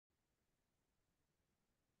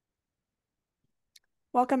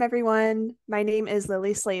Welcome, everyone. My name is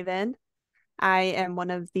Lily Slavin. I am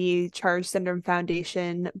one of the Charge Syndrome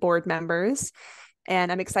Foundation board members,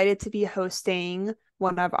 and I'm excited to be hosting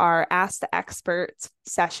one of our Ask the Experts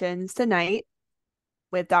sessions tonight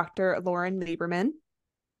with Dr. Lauren Lieberman.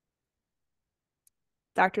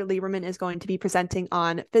 Dr. Lieberman is going to be presenting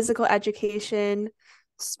on physical education,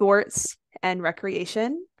 sports, and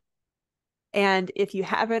recreation. And if you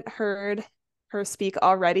haven't heard her speak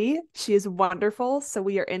already, she is wonderful. So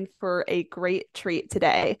we are in for a great treat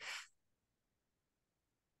today.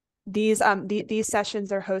 These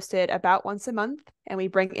sessions are hosted about once a month, and we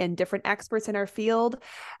bring in different experts in our field.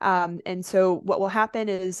 And so what will happen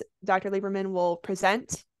is Dr. Lieberman will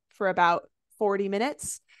present for about 40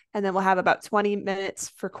 minutes, and then we'll have about 20 minutes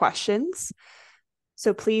for questions.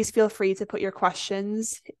 So please feel free to put your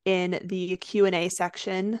questions in the Q&A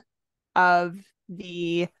section of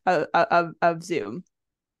the of Zoom.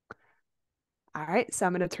 All right, so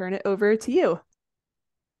I'm going to turn it over to you.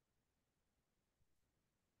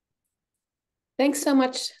 Thanks so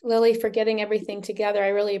much, Lily, for getting everything together. I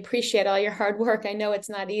really appreciate all your hard work. I know it's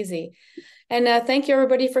not easy. And thank you,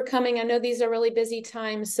 everybody, for coming. I know these are really busy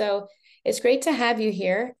times, so it's great to have you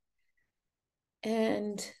here.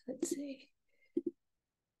 And let's see.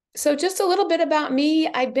 So just a little bit about me.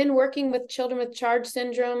 I've been working with children with Charge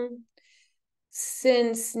syndrome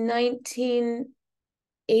since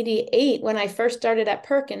 1988 when I first started at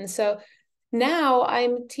Perkins. So now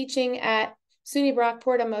I'm teaching at SUNY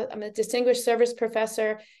Brockport. I'm a distinguished service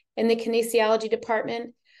professor in the kinesiology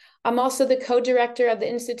department. I'm also the co-director of the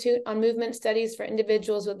Institute on Movement Studies for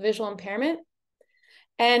Individuals with Visual Impairment.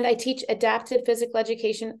 And I teach adapted physical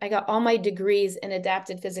education. I got all my degrees in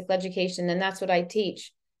adapted physical education, and that's what I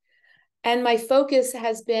teach. And my focus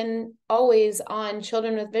has been always on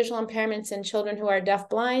children with visual impairments and children who are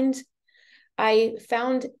deafblind. I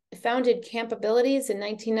founded Camp Abilities in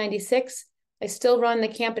 1996. I still run the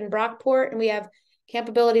camp in Brockport, and we have camp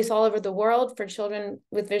abilities all over the world for children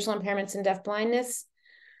with visual impairments and deafblindness.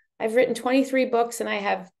 I've written 23 books, and I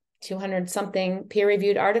have 200 something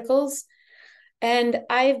peer-reviewed articles. And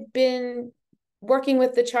I've been working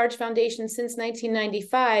with the Charge Foundation since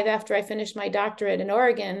 1995 after I finished my doctorate in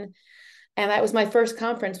Oregon. And that was my first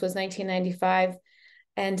conference, was 1995.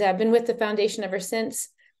 And I've been with the foundation ever since.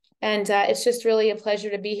 And it's just really a pleasure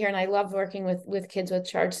to be here. And I love working with kids with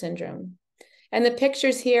Charge syndrome. And the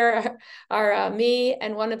pictures here are me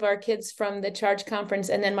and one of our kids from the Charge conference,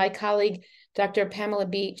 and then my colleague, Dr. Pamela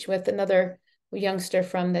Beach, with another youngster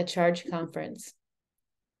from the Charge conference.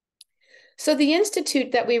 So the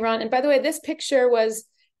institute that we run, and by the way, this picture was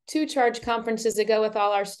 2 Charge conferences ago with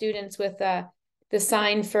all our students with the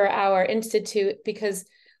sign for our institute, because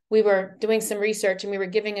we were doing some research and we were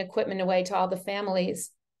giving equipment away to all the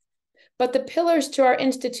families. But the pillars to our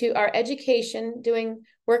institute are education, doing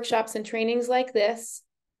workshops and trainings like this,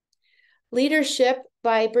 leadership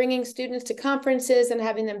by bringing students to conferences and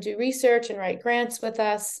having them do research and write grants with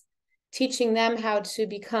us, teaching them how to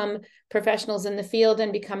become professionals in the field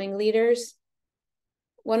and becoming leaders.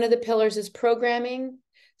 One of the pillars is programming.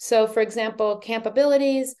 So for example, Camp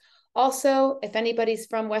Abilities. Also, if anybody's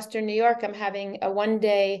from Western New York, I'm having a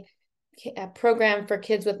one-day program for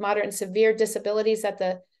kids with moderate and severe disabilities at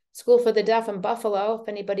the School for the Deaf in Buffalo, if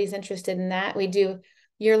anybody's interested in that. We do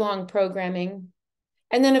year-long programming.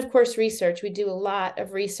 And then, of course, research. We do a lot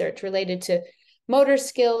of research related to motor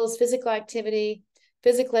skills, physical activity,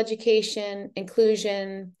 physical education,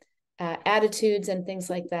 inclusion, attitudes, and things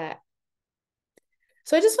like that.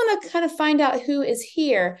 So I just want to kind of find out who is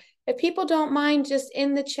here. If people don't mind, just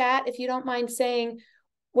in the chat, if you don't mind saying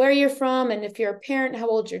where you're from and if you're a parent, how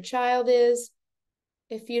old your child is,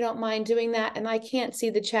 if you don't mind doing that. And I can't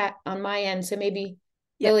see the chat on my end, so maybe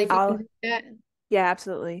Lily, if you can do that. Yeah,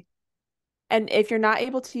 absolutely. And if you're not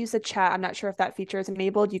able to use the chat, I'm not sure if that feature is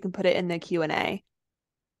enabled, you can put it in the Q&A.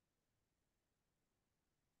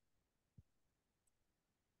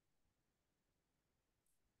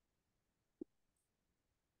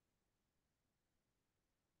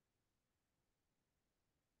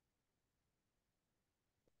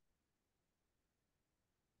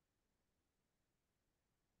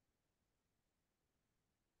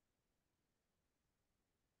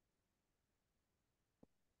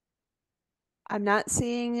 I'm not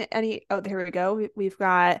seeing any. Oh, there we go. We've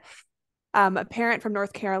got a parent from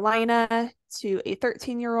North Carolina to a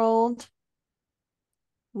 13-year-old.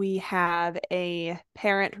 We have a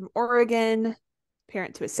parent from Oregon,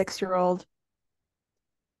 parent to a 6-year-old.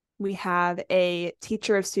 We have a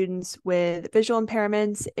teacher of students with visual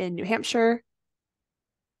impairments in New Hampshire.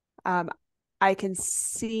 I can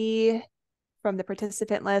see from the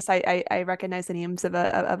participant list, I recognize the names of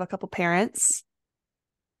a couple parents.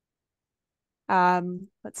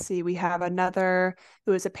 Let's see, we have another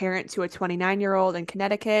who is a parent to a 29-year-old in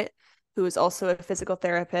Connecticut who is also a physical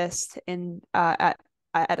therapist at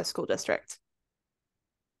a school district.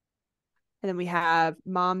 And then we have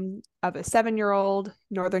mom of a 7-year-old,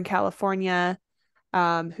 Northern California,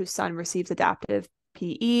 whose son receives adaptive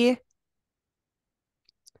PE.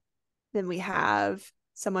 Then we have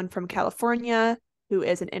someone from California who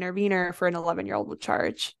is an intervener for an 11-year-old with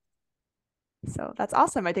charge. So that's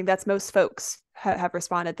awesome. I think that's most folks have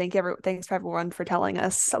responded. Thanks for everyone for telling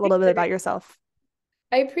us a little bit about yourself.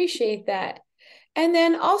 I appreciate that. And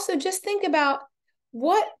then also just think about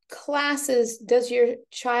what classes does your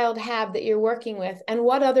child have that you're working with, and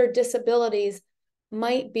what other disabilities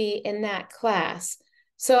might be in that class.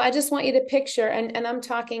 So I just want you to picture, and I'm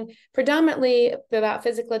talking predominantly about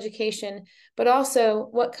physical education, but also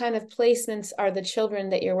what kind of placements are the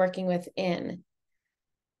children that you're working with in,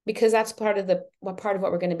 because that's part of what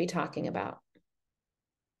we're going to be talking about.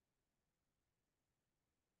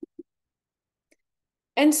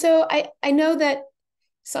 And so I know that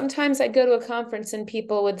sometimes I go to a conference and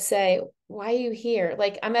people would say, why are you here?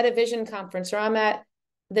 Like, I'm at a vision conference, or I'm at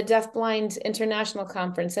the Deaf Blind International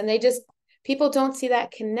Conference, and people don't see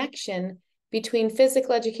that connection between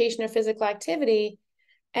physical education or physical activity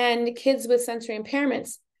and kids with sensory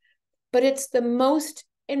impairments. But it's the most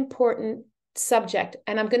important subject.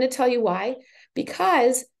 And I'm going to tell you why.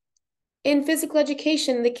 Because in physical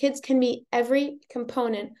education, the kids can meet every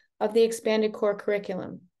component of the expanded core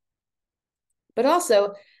curriculum. But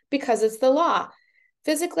also because it's the law.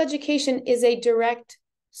 Physical education is a direct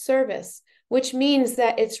service, which means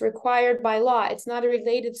that it's required by law. It's not a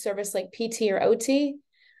related service like PT or OT.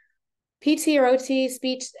 PT or OT,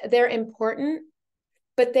 speech, they're important,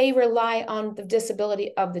 but they rely on the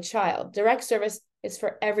disability of the child. Direct service is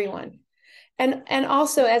for everyone. And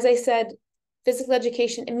also, as I said, physical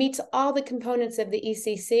education, it meets all the components of the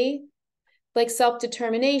ECC, like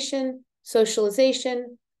self-determination,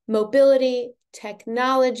 socialization, mobility,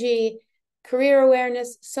 technology, career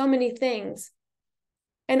awareness, so many things.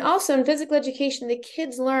 And also in physical education, the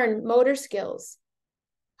kids learn motor skills,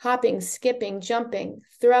 hopping, skipping, jumping,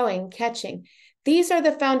 throwing, catching. These are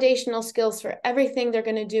the foundational skills for everything they're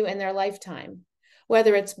going to do in their lifetime,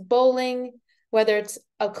 whether it's bowling, whether it's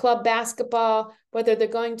a club basketball, whether they're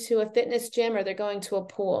going to a fitness gym or they're going to a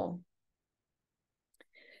pool.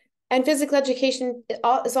 And physical education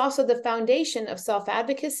is also the foundation of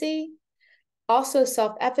self-advocacy, also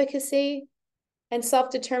self-efficacy, and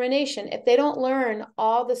self-determination. If they don't learn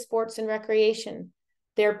all the sports and recreation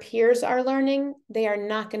their peers are learning, they are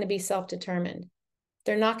not going to be self-determined.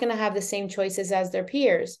 They're not going to have the same choices as their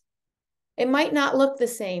peers. It might not look the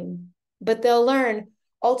same, but they'll learn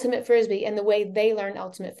ultimate frisbee in the way they learn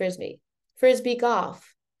ultimate frisbee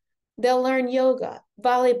golf. They'll learn yoga,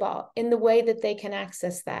 volleyball in the way that they can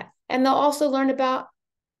access that. And they'll also learn about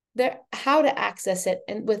how to access it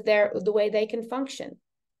and with the way they can function.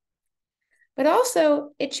 But also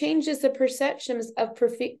it changes the perceptions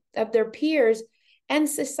of their peers and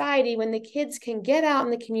society when the kids can get out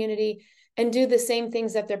in the community and do the same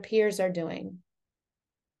things that their peers are doing.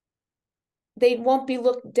 They won't be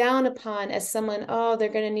looked down upon as someone, oh, they're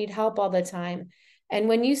going to need help all the time. And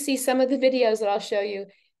when you see some of the videos that I'll show you,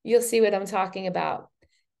 you'll see what I'm talking about.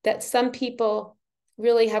 That some people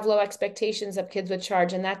really have low expectations of kids with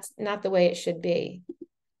charge, and that's not the way it should be.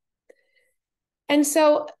 And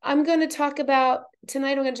so tonight I'm going to talk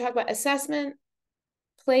about assessment,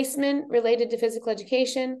 placement related to physical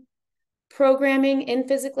education, programming in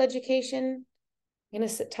physical education. I'm going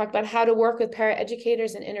to talk about how to work with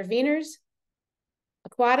paraeducators and interveners,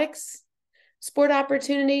 aquatics, sport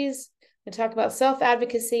opportunities, and talk about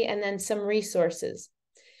self-advocacy, and then some resources.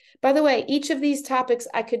 By the way, each of these topics,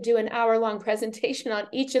 I could do an hour-long presentation on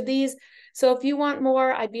each of these. So if you want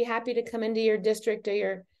more, I'd be happy to come into your district or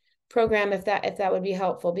your program if that would be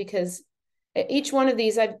helpful, because each one of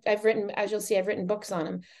these I've written, as you'll see, I've written books on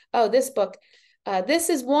them. Oh, this book. This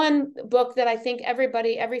is one book that I think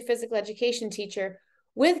every physical education teacher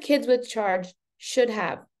with kids with charge should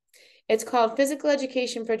have. It's called Physical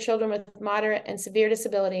Education for Children with Moderate and Severe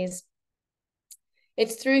Disabilities.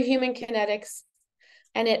 It's through Human Kinetics,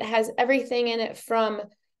 and it has everything in it from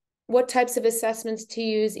what types of assessments to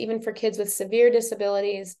use, even for kids with severe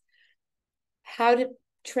disabilities, how to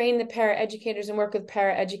train the paraeducators and work with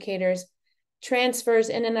paraeducators, transfers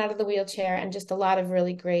in and out of the wheelchair, and just a lot of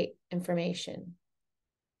really great information.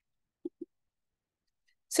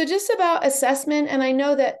 So just about assessment, and I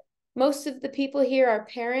know that most of the people here are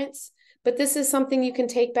parents, but this is something you can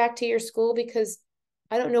take back to your school, because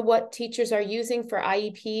I don't know what teachers are using for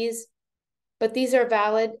IEPs, but these are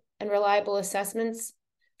valid and reliable assessments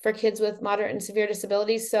for kids with moderate and severe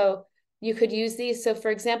disabilities. So you could use these. So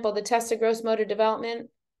for example, the test of gross motor development,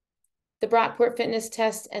 the Brockport fitness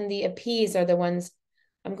test, and the APEAS are the ones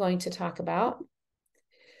I'm going to talk about.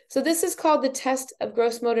 So this is called the test of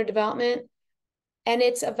gross motor development, and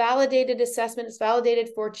it's a validated assessment. It's validated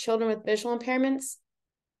for children with visual impairments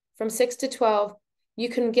from 6 to 12. You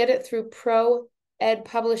can get it through Pro Ed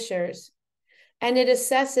publishers, and it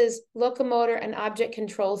assesses locomotor and object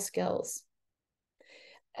control skills.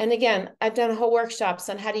 And again, I've done whole workshops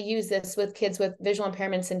on how to use this with kids with visual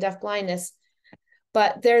impairments and deafblindness,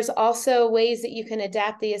 but there's also ways that you can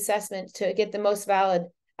adapt the assessment to get the most valid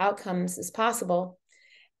outcomes as possible.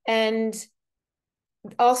 And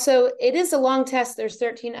also, it is a long test. There's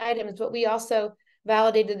 13 items, but we also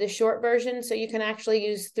validated the short version. So you can actually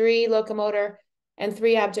use 3 locomotor and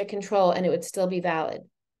 3 object control, and it would still be valid.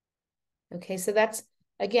 Okay, so that's,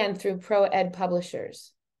 again, through Pro Ed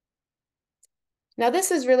publishers. Now, this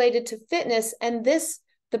is related to fitness, and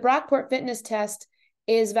the Brockport fitness test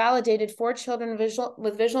is validated for children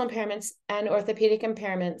with visual impairments and orthopedic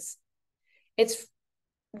impairments.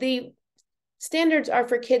 The standards are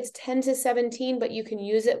for kids 10 to 17, but you can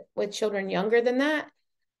use it with children younger than that.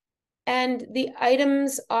 And the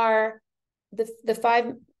items are the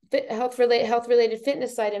 5 health-related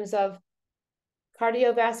fitness items of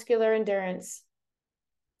cardiovascular endurance,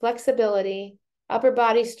 flexibility, upper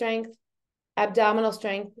body strength, abdominal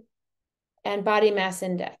strength, and body mass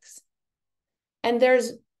index. And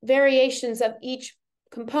there's variations of each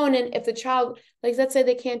component. If the child, like let's say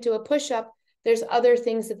they can't do a push-up, there's other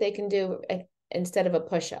things that they can do instead of a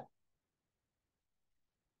push-up.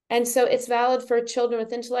 And so it's valid for children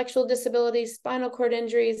with intellectual disabilities, spinal cord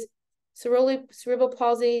injuries, cerebral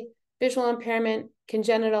palsy, visual impairment,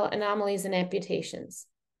 congenital anomalies, and amputations.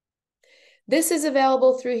 This is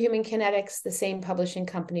available through Human Kinetics, the same publishing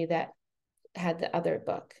company that had the other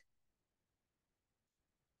book.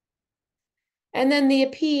 And then the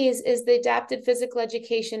APEAS is the Adapted Physical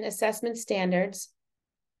Education Assessment Standards.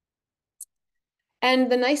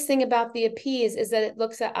 And the nice thing about the APEAS is that it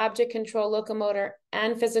looks at object control, locomotor,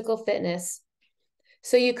 and physical fitness.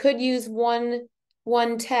 So you could use one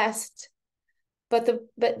test, but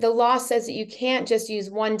the law says that you can't just use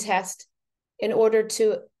one test in order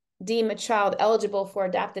to deem a child eligible for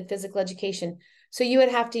adapted physical education. So you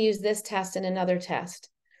would have to use this test and another test.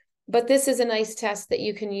 But this is a nice test that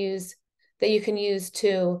you can use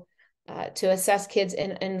to assess kids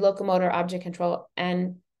in locomotor, object control,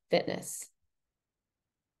 and fitness.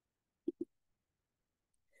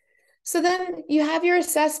 So then you have your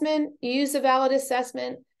assessment, you use a valid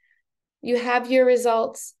assessment, you have your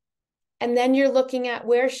results, and then you're looking at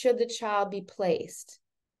where should the child be placed.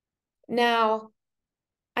 Now,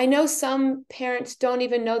 I know some parents don't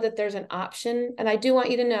even know that there's an option, and I do want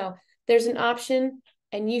you to know there's an option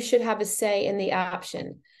and you should have a say in the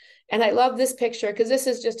option. And I love this picture because this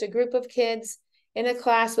is just a group of kids in a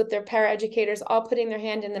class with their paraeducators all putting their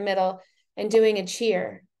hand in the middle and doing a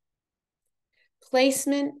cheer.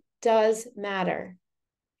 Placement does matter.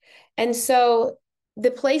 And so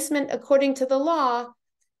the placement, according to the law,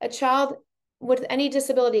 a child with any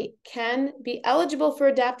disability can be eligible for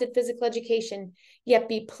adapted physical education, yet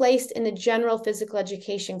be placed in the general physical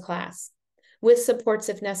education class with supports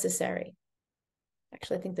if necessary.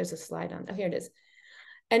 Actually, I think there's a slide on. Oh, here it is.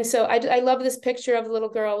 And so I love this picture of a little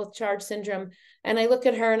girl with Charge syndrome. And I look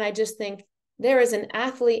at her and I just think, there is an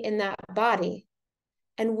athlete in that body.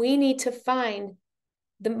 And we need to find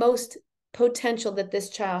the most potential that this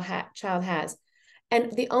child has.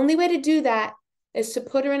 And the only way to do that is to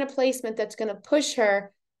put her in a placement that's going to push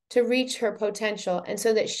her to reach her potential, and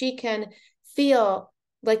so that she can feel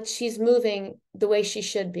like she's moving the way she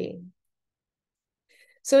should be.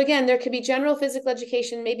 So again, there could be general physical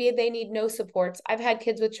education. Maybe they need no supports. I've had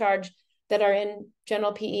kids with Charge that are in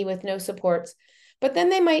general PE with no supports, but then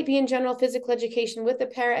they might be in general physical education with a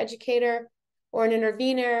paraeducator or an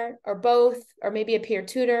intervener or both, or maybe a peer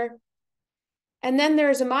tutor. And then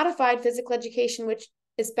there's a modified physical education, which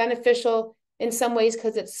is beneficial in some ways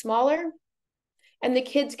because it's smaller, and the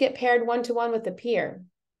kids get paired one-to-one with a peer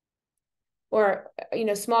or,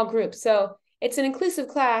 small groups. So it's an inclusive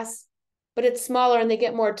class, but it's smaller and they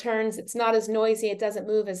get more turns. It's not as noisy. It doesn't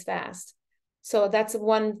move as fast. So that's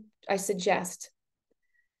one I suggest.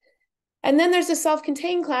 And then there's a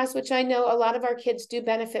self-contained class, which I know a lot of our kids do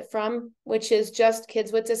benefit from, which is just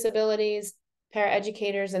kids with disabilities,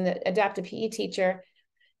 paraeducators, and the adaptive PE teacher.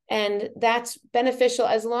 And that's beneficial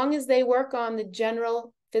as long as they work on the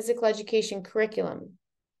general physical education curriculum.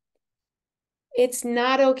 It's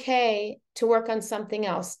not okay to work on something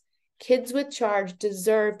else. Kids with Charge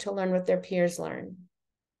deserve to learn what their peers learn.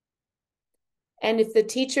 And if the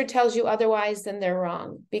teacher tells you otherwise, then they're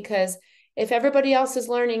wrong. Because if everybody else is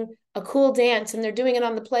learning a cool dance and they're doing it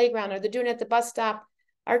on the playground or they're doing it at the bus stop,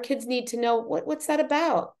 our kids need to know what's that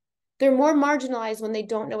about? They're more marginalized when they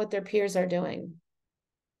don't know what their peers are doing.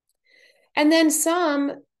 And then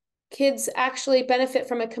some kids actually benefit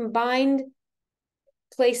from a combined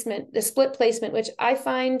placement, the split placement, which I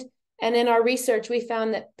find, and in our research, we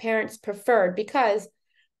found that parents preferred, because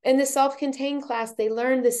in the self-contained class, they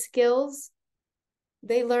learn the skills,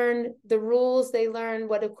 they learn the rules, they learn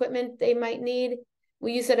what equipment they might need.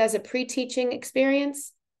 We use it as a pre-teaching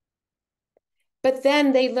experience. But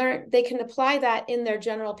then they can apply that in their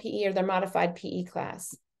general PE or their modified PE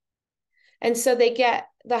class. And so they get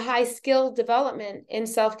the high skill development in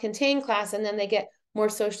self-contained class, and then they get more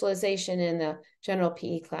socialization in the general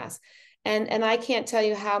PE class. And I can't tell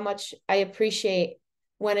you how much I appreciate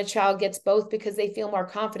when a child gets both, because they feel more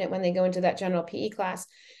confident when they go into that general PE class.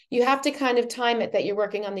 You have to kind of time it that you're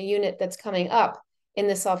working on the unit that's coming up in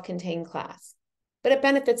the self-contained class, but it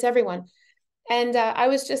benefits everyone. And I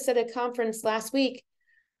was just at a conference last week,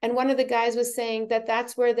 and one of the guys was saying that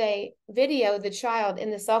that's where they video the child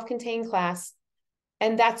in the self-contained class,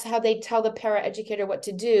 and that's how they tell the paraeducator what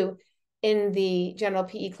to do in the general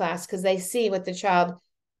PE class, because they see what the child,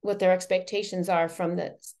 what their expectations are from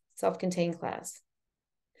the self-contained class.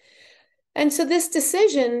 And so this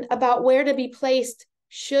decision about where to be placed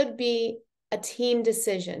should be a team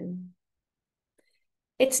decision.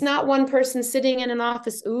 It's not one person sitting in an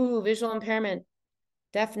office, ooh, visual impairment,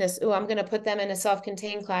 deafness, ooh, I'm going to put them in a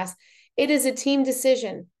self-contained class. It is a team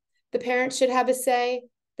decision. The parents should have a say.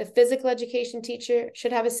 The physical education teacher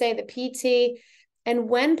should have a say, the PT, and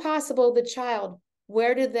when possible, the child,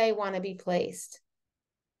 where do they want to be placed?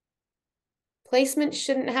 Placement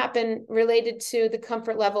shouldn't happen related to the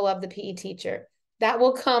comfort level of the PE teacher. That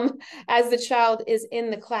will come as the child is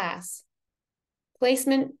in the class.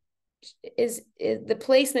 Placement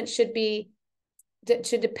should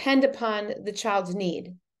depend upon the child's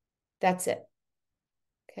need. That's it.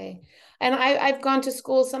 Okay. And I've gone to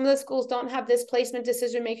schools. Some of the schools don't have this placement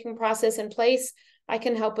decision-making process in place. I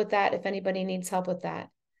can help with that if anybody needs help with that.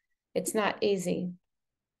 It's not easy.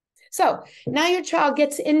 So now your child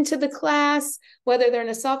gets into the class, whether they're in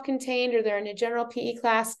a self-contained or they're in a general PE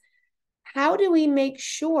class. How do we make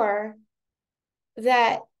sure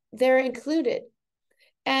that they're included?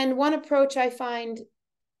 And one approach I find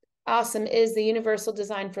awesome is the universal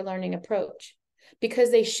design for learning approach,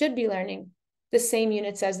 because they should be learning the same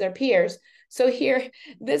units as their peers. So here,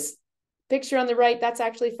 this picture on the right, that's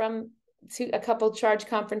actually from a couple charge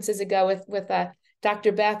conferences ago with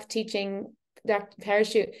Dr. Beth teaching Dr.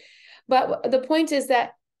 Parachute. But the point is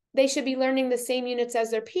that they should be learning the same units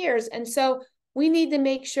as their peers. And so we need to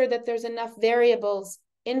make sure that there's enough variables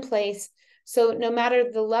in place, so no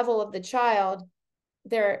matter the level of the child,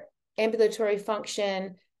 their ambulatory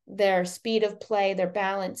function, their speed of play, their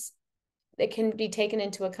balance, it can be taken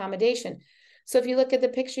into accommodation. So if you look at the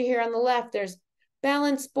picture here on the left, there's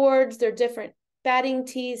balance boards, there are different batting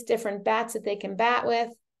tees, different bats that they can bat with,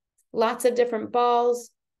 lots of different balls.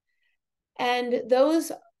 And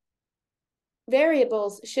those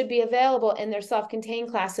variables should be available in their self-contained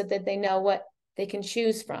class so that they know what they can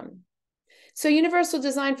choose from. So universal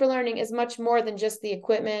design for learning is much more than just the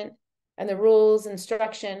equipment and the rules,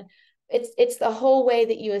 instruction. It's the whole way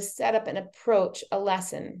that you set up and approach a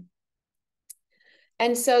lesson.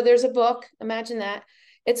 And so there's a book, imagine that.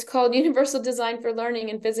 It's called Universal Design for Learning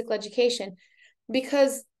in Physical Education,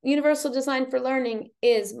 because universal design for learning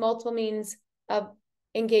is multiple means of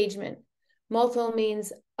engagement, multiple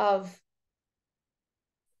means of,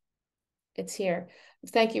 it's here,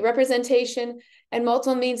 thank you, representation, and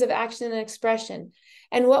multiple means of action and expression.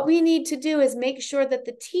 And what we need to do is make sure that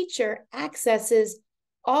the teacher accesses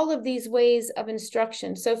all of these ways of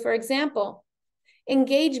instruction. So for example,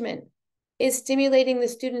 engagement is stimulating the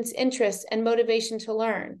student's interest and motivation to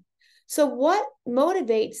learn. So what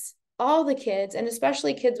motivates all the kids, and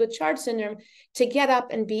especially kids with Charge syndrome, to get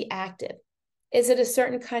up and be active? Is it a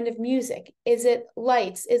certain kind of music? Is it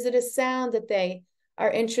lights? Is it a sound that they are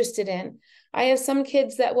interested in? I have some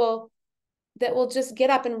kids that will just get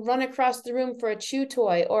up and run across the room for a chew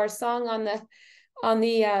toy or a song on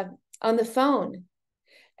the phone.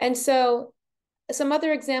 And so some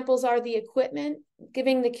other examples are the equipment,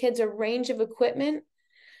 giving the kids a range of equipment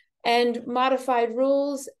and modified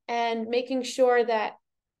rules, and making sure that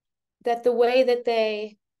the way that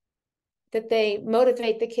they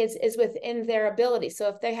motivate the kids is within their ability. So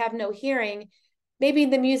if they have no hearing, maybe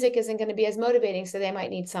the music isn't going to be as motivating, so they might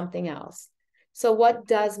need something else. So what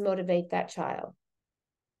does motivate that child?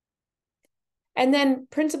 And then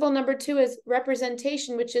principle number 2 is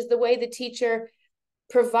representation, which is the way the teacher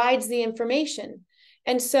provides the information.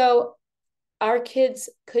 And so our kids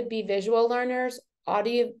could be visual learners,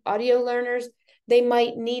 audio learners. They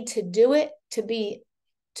might need to do it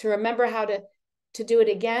to remember how to do it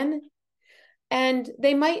again. And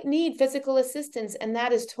they might need physical assistance, and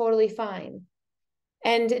that is totally fine.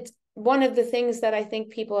 And it's one of the things that I think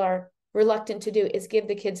people are reluctant to do is give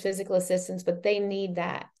the kids physical assistance, but they need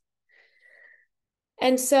that.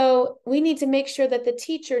 And so we need to make sure that the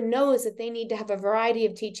teacher knows that they need to have a variety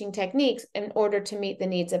of teaching techniques in order to meet the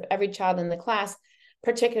needs of every child in the class,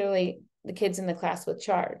 particularly the kids in the class with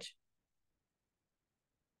charge.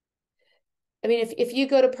 I mean, if you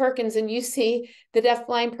go to Perkins and you see the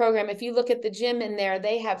deafblind program, if you look at the gym in there,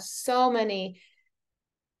 they have so many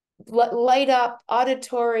light up,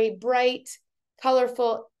 auditory, bright,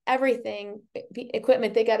 colorful, everything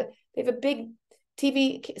equipment. They have a big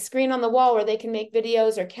TV screen on the wall where they can make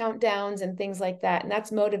videos or countdowns and things like that. And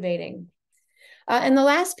that's motivating. And the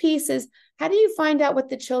last piece is, how do you find out what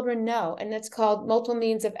the children know? And that's called multiple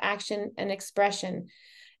means of action and expression.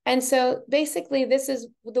 And so basically, this is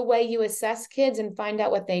the way you assess kids and find out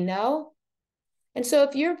what they know. And so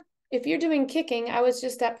if you're doing kicking, I was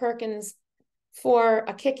just at Perkins for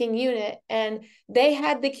a kicking unit, and they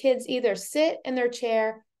had the kids either sit in their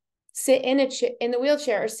chair, sit in the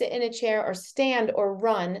wheelchair, or sit in a chair, or stand or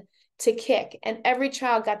run to kick. And every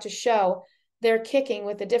child got to show their kicking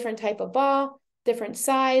with a different type of ball, different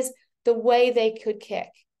size, the way they could kick.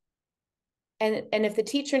 And if the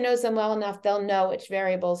teacher knows them well enough, they'll know which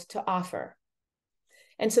variables to offer.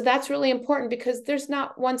 And so that's really important, because there's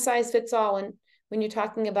not one size fits all when you're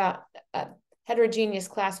talking about a heterogeneous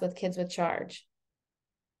class with kids with charge.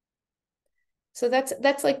 So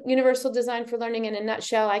that's like universal design for learning in a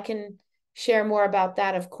nutshell. I can share more about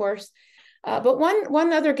that, of course. But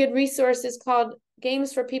one other good resource is called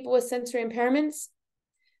Games for People with Sensory Impairments.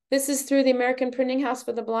 This is through the American Printing House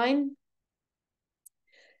for the Blind.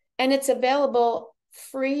 And it's available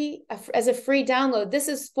free as a free download. This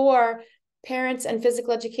is for parents and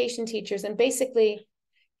physical education teachers. And basically,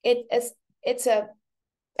 it's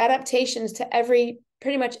adaptations to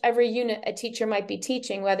pretty much every unit a teacher might be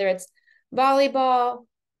teaching, whether it's volleyball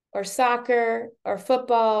or soccer or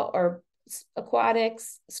football or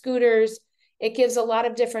aquatics, scooters. It gives a lot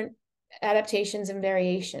of different adaptations and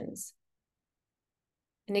variations.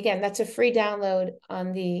 And again, that's a free download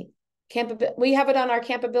on the we have it on our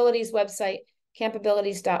Campabilities website,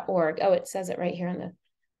 campabilities.org. Oh, it says it right here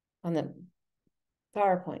on the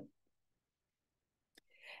PowerPoint.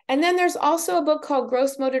 And then there's also a book called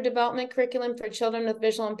Gross Motor Development Curriculum for Children with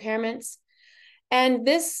Visual Impairments. And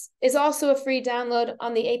this is also a free download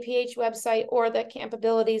on the APH website or the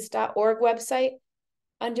campabilities.org website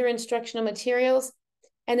under instructional materials.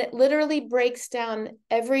 And it literally breaks down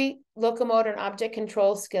every locomotor and object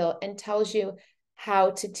control skill and tells you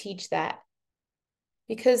how to teach that.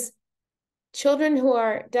 Because children who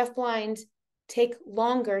are deafblind take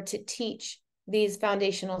longer to teach these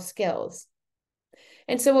foundational skills.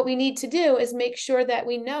 And so what we need to do is make sure that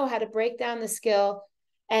we know how to break down the skill.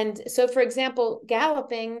 And so, for example,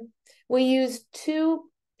 galloping, we use 2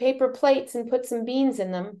 paper plates and put some beans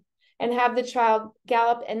in them and have the child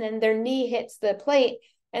gallop, and then their knee hits the plate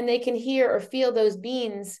and they can hear or feel those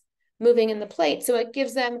beans moving in the plate. So it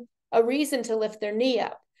gives them a reason to lift their knee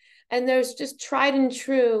up. And there's just tried and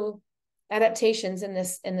true adaptations in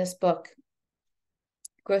this book,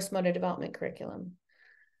 Gross Motor Development Curriculum.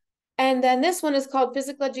 And then this one is called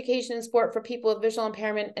Physical Education and Sport for People with Visual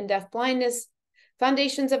Impairment and Deaf Blindness,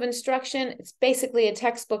 Foundations of Instruction. It's basically a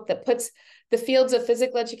textbook that puts the fields of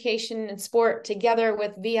physical education and sport together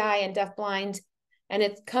with VI and deafblind. And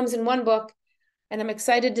it comes in one book. And I'm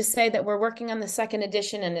excited to say that we're working on the 2nd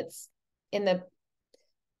edition, and it's in the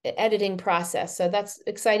editing process. So that's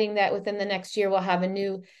exciting that within the next year, we'll have a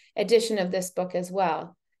new edition of this book as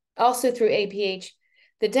well, also through APH.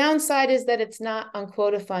 The downside is that it's not on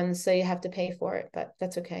quota funds, so you have to pay for it, but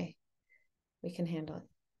that's okay. We can handle it.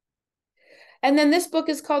 And then this book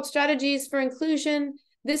is called Strategies for Inclusion.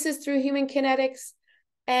 This is through Human Kinetics.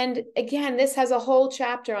 And again, this has a whole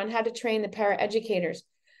chapter on how to train the paraeducators,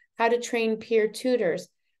 how to train peer tutors.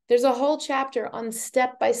 There's a whole chapter on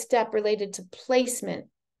step-by-step related to placement.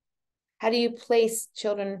 How do you place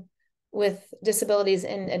children with disabilities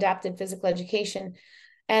in adapted physical education?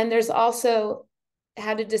 And there's also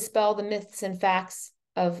how to dispel the myths and facts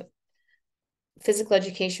of physical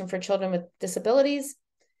education for children with disabilities.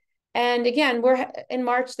 And again, we're in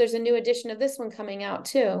March, there's a new edition of this one coming out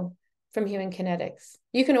too from Human Kinetics.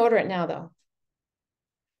 You can order it now though.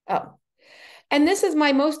 Oh, and this is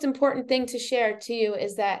my most important thing to share to you,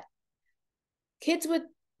 is that kids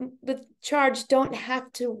with charge don't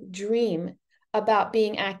have to dream about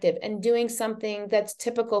being active and doing something that's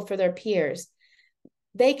typical for their peers.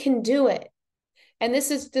 They can do it. And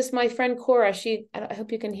this is just my friend Cora. I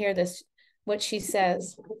hope you can hear this, what she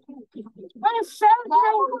says.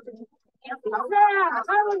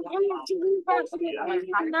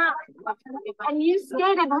 And you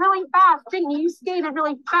skated really fast, didn't you? You skated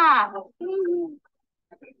really fast.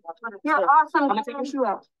 You're awesome. I'm gonna take your shoe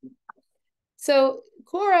out. So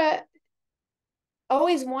Cora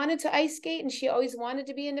always wanted to ice skate, and she always wanted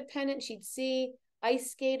to be independent. She'd see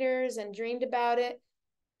ice skaters and dreamed about it.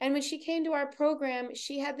 And when she came to our program,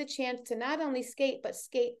 she had the chance to not only skate, but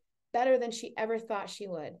skate better than she ever thought she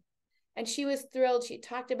would. And she was thrilled. She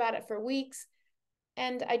talked about it for weeks.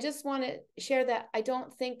 And I just want to share that I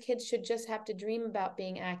don't think kids should just have to dream about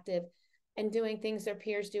being active and doing things their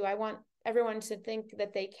peers do. I want everyone to think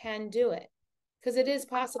that they can do it, because it is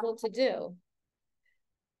possible to do.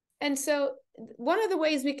 And so one of the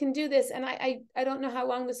ways we can do this, and I don't know how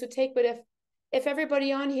long this would take, but if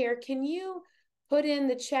everybody on here, can you put in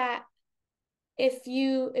the chat if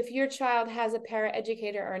your child has a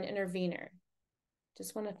paraeducator or an intervener?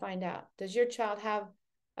 Just want to find out. Does your child have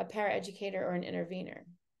a paraeducator or an intervener?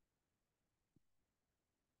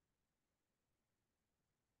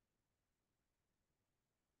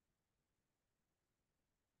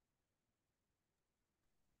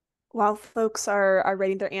 While folks are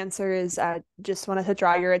writing their answers, just wanted to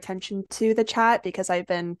draw your attention to the chat, because I've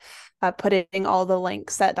been putting all the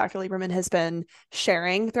links that Dr. Lieberman has been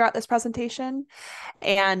sharing throughout this presentation.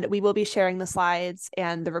 And we will be sharing the slides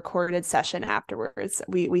and the recorded session afterwards.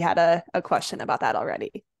 We had a question about that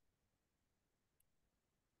already.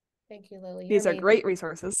 Thank you, Lily. These are great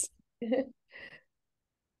resources.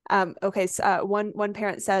 Okay, so one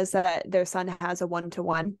parent says that their son has a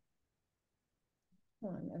one-to-one.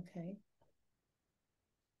 Okay.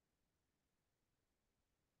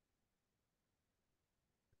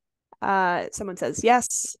 Someone says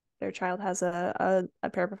yes, their child has a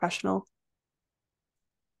paraprofessional.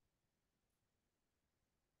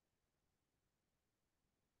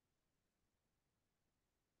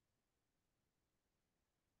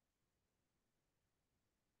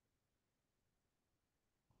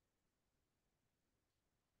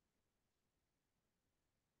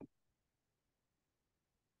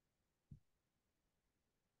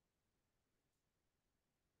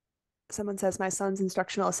 Someone says my son's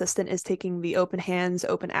instructional assistant is taking the open hands,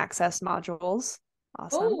 open access modules.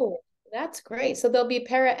 Awesome. Oh, that's great. So there'll be a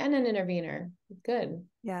para and an intervener. Good.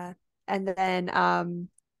 Yeah. And then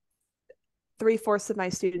 3/4 of my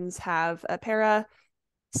students have a para.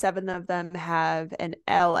 7 of them have an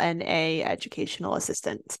LNA educational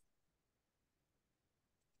assistant.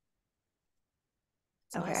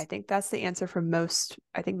 That's okay, awesome. I think that's the answer for most.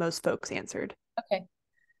 I think most folks answered. Okay.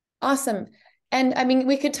 Awesome. And I mean,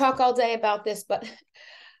 we could talk all day about this, but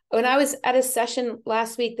when I was at a session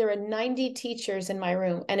last week, there were 90 teachers in my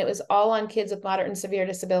room, and it was all on kids with moderate and severe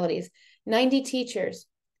disabilities. 90 teachers.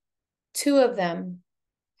 2 of them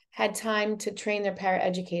had time to train their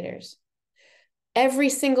paraeducators. Every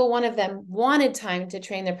single one of them wanted time to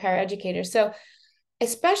train their paraeducators. So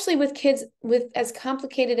especially with kids with as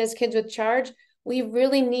complicated as kids with charge, we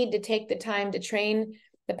really need to take the time to train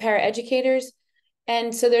the paraeducators.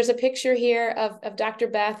 And so there's a picture here of Dr.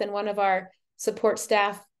 Beth and one of our support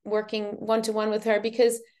staff working one-to-one with her,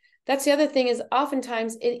 because that's the other thing is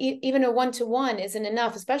oftentimes even a one-to-one isn't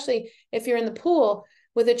enough, especially if you're in the pool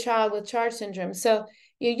with a child with charge syndrome. So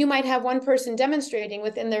you might have one person demonstrating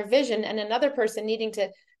within their vision and another person needing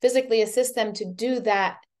to physically assist them to do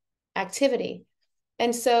that activity.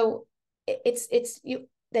 And so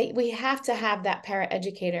we have to have that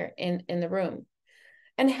paraeducator in the room.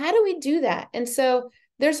 And how do we do that? And so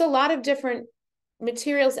there's a lot of different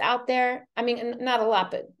materials out there. I mean, not a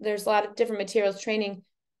lot, but there's a lot of different materials training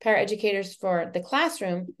paraeducators for the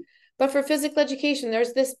classroom. But for physical education,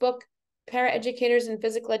 there's this book, Paraeducators in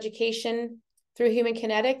Physical Education Through Human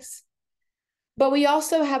Kinetics. But we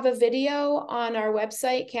also have a video on our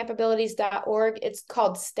website, capabilities.org. It's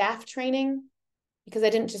called Staff Training, because I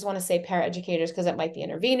didn't just want to say paraeducators, because it might be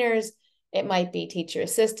interveners, it might be teacher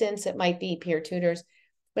assistants, it might be peer tutors,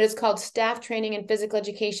 but it's called Staff Training in Physical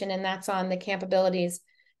Education, and that's on the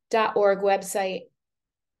capabilities.org website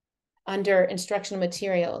under instructional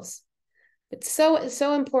materials. It's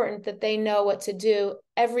so important that they know what to do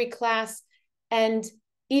every class. And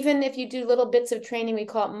even if you do little bits of training, we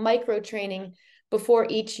call it micro training before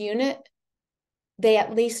each unit, they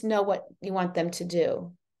at least know what you want them to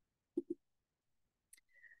do.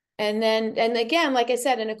 And again, like I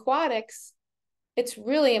said, in aquatics, it's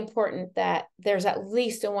really important that there's at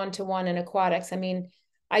least a one-to-one in aquatics. I mean,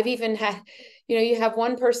 I've even had, you have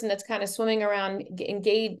one person that's kind of swimming around,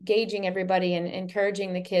 engaging everybody and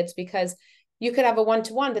encouraging the kids, because you could have a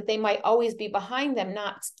one-to-one, but they might always be behind them,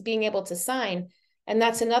 not being able to sign. And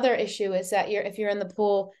that's another issue, is that if you're in the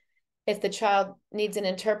pool, if the child needs an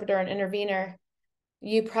interpreter, an intervener,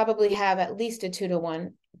 you probably have at least a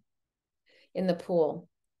 2-to-1 in the pool.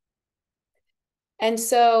 And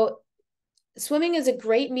so swimming is a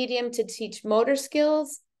great medium to teach motor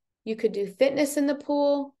skills. You could do fitness in the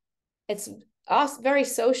pool. It's also very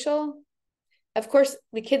social. Of course,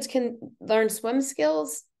 the kids can learn swim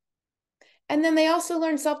skills. And then they also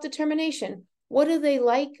learn self-determination. What do they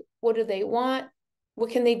like? What do they want? What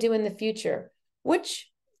can they do in the future? Which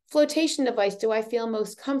flotation device do I feel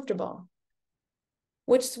most comfortable?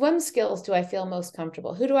 Which swim skills do I feel most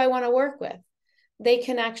comfortable? Who do I want to work with? They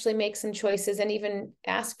can actually make some choices and even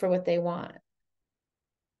ask for what they want.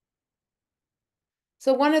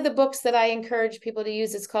 So one of the books that I encourage people to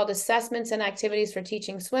use is called Assessments and Activities for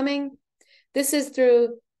Teaching Swimming. This is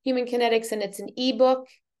through Human Kinetics, and it's an ebook.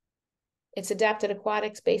 It's adapted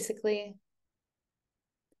aquatics, basically.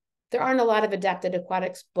 There aren't a lot of adapted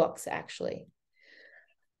aquatics books, actually.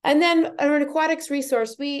 And then an aquatics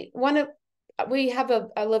resource, we have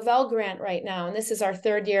a Lavelle grant right now, and this is our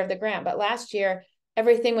 3rd year of the grant. But last year,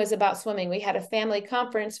 everything was about swimming. We had a family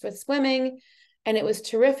conference for swimming, and it was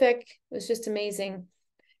terrific. It was just amazing.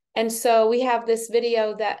 And so we have this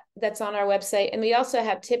video that's on our website, and we also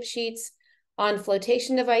have tip sheets on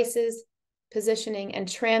flotation devices, positioning, and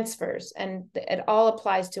transfers, and it all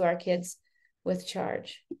applies to our kids with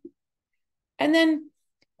charge. And then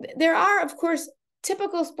there are, of course,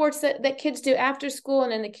 typical sports that kids do after school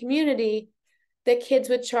and in the community that kids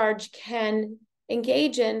with charge can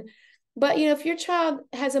engage in. But, if your child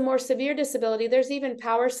has a more severe disability, there's even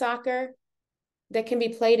power soccer that can be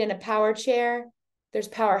played in a power chair. There's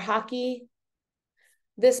power hockey.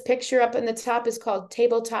 This picture up in the top is called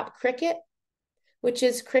tabletop cricket, which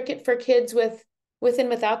is cricket for kids with and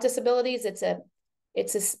without disabilities. It's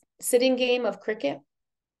a sitting game of cricket.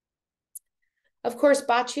 Of course,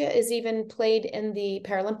 bocce is even played in the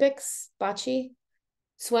Paralympics, bocce,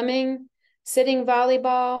 swimming, sitting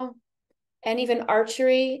volleyball, and even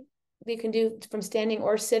archery you can do from standing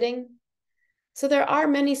or sitting. So there are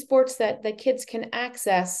many sports that the kids can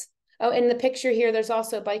access. Oh, in the picture here, there's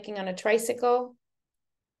also biking on a tricycle,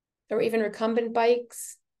 or even recumbent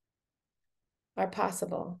bikes are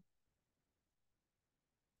possible.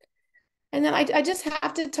 And then I just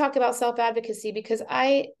have to talk about self-advocacy, because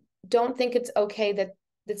I don't think it's okay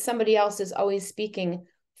that somebody else is always speaking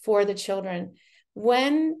for the children.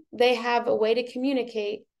 When they have a way to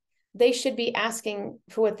communicate, they should be asking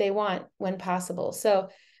for what they want when possible. So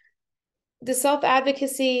the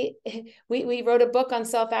self-advocacy, we wrote a book on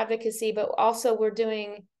self-advocacy, but also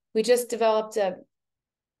we just developed a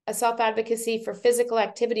self-advocacy for physical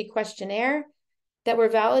activity questionnaire that we're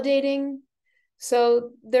validating.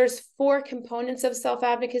 So there's 4 components of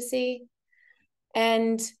self-advocacy,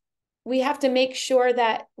 and we have to make sure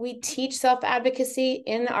that we teach self-advocacy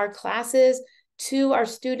in our classes to our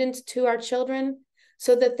students, to our children,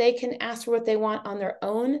 so that they can ask for what they want on their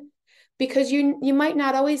own. Because you might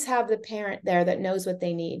not always have the parent there that knows what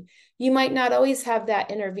they need. You might not always have that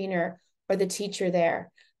intervener or the teacher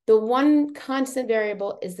there. The one constant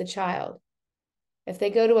variable is the child. If they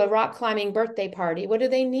go to a rock climbing birthday party, what do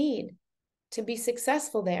they need to be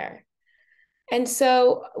successful there? And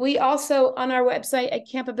so we also, on our website at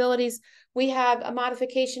Camp Abilities, we have a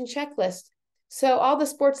modification checklist. So all the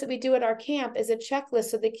sports that we do at our camp is a checklist,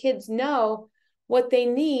 so the kids know what they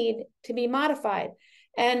need to be modified.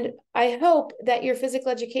 And I hope that your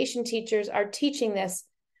physical education teachers are teaching this,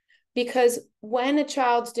 because when a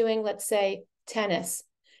child's doing, let's say, tennis,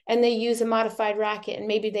 and they use a modified racket, and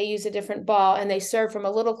maybe they use a different ball, and they serve from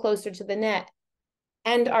a little closer to the net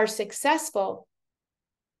and are successful,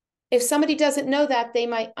 if somebody doesn't know that, they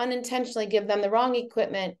might unintentionally give them the wrong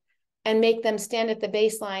equipment and make them stand at the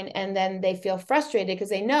baseline, and then they feel frustrated because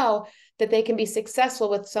they know that they can be successful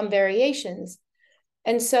with some variations.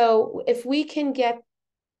 And so if we can get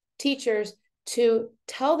teachers to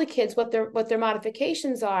tell the kids what their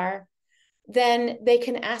modifications are, then they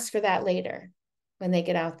can ask for that later when they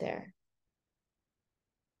get out there.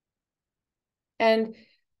 And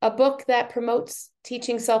a book that promotes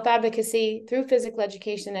teaching self-advocacy through physical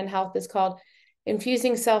education and health is called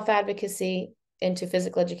Infusing Self-Advocacy into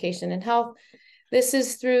Physical Education and Health. This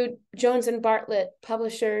is through Jones and Bartlett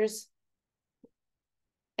Publishers,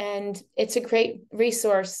 and it's a great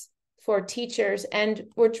resource for teachers. And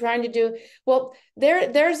we're trying to do, well,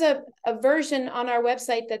 there's a version on our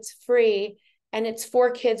website that's free, and it's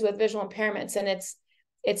for kids with visual impairments. And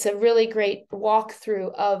it's a really great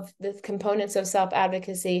walkthrough of the components of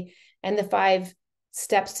self-advocacy and the 5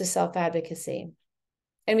 steps to self-advocacy.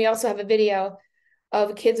 And we also have a video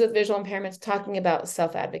of kids with visual impairments talking about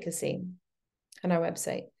self-advocacy on our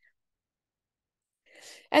website.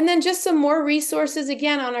 And then just some more resources,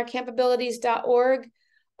 again, on our campabilities.org.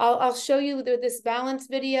 I'll show you this balance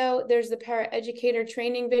video. There's the paraeducator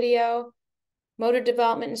training video, motor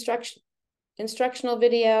development instructional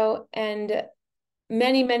video, and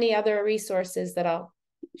many, many other resources that I'll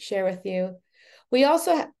share with you. We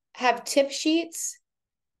also have tip sheets,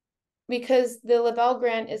 because the Lavelle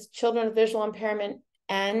grant is children with visual impairment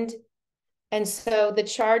and so the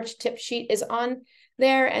charge tip sheet is on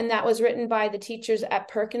there, and that was written by the teachers at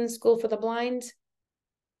Perkins School for the Blind.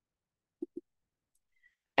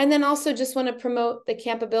 And then also just want to promote the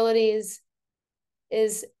Campabilities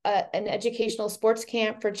is an educational sports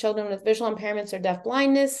camp for children with visual impairments or deaf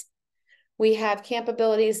blindness. We have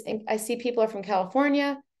Campabilities, and I see people are from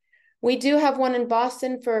California. We do have one in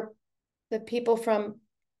Boston for the people from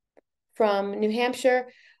New Hampshire.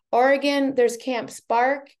 Oregon, there's Camp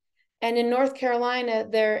Spark. And in North Carolina,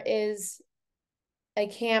 there is a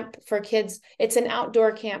camp for kids. It's an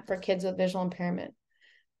outdoor camp for kids with visual impairment.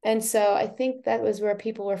 And so I think that was where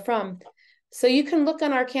people were from. So you can look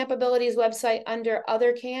on our Campabilities website under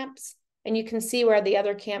other camps, and you can see where the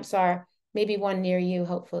other camps are, maybe one near you,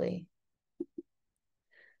 hopefully.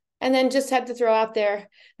 And then just had to throw out there,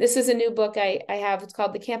 this is a new book I have. It's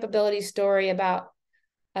called The Campabilities Story, about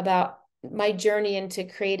my journey into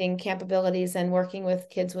creating Campabilities and working with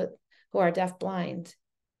kids who are deaf blind.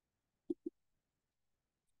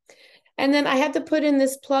 And then I had to put in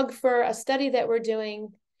this plug for a study that we're doing.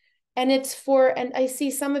 And it's and I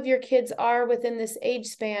see some of your kids are within this age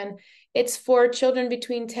span. It's for children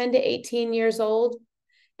between 10 to 18 years old.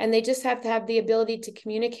 And they just have to have the ability to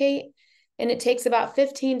communicate. And it takes about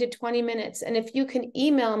 15 to 20 minutes. And if you can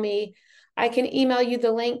email me, I can email you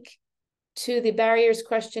the link to the barriers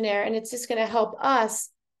questionnaire. And it's just going to help us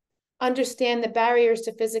understand the barriers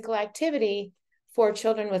to physical activity for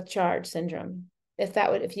children with Charge syndrome,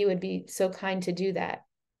 if you would be so kind to do that.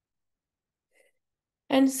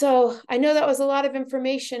 And so I know that was a lot of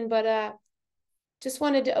information, but just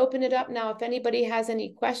wanted to open it up now if anybody has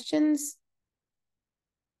any questions.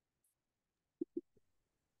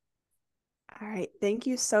 All right. Thank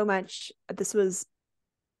you so much. This was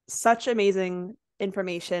such amazing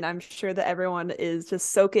information. I'm sure that everyone is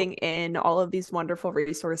just soaking in all of these wonderful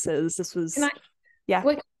resources. This was, yeah.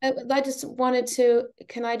 I just wanted to,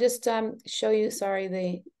 can I just show you,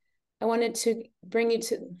 sorry, I wanted to bring you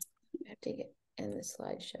to, I have to get in the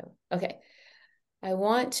slideshow. Okay. I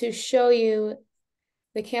want to show you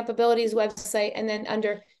the Campabilities website, and then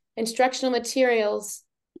under instructional materials,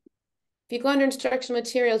 if you go under instructional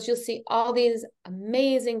materials, you'll see all these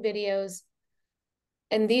amazing videos.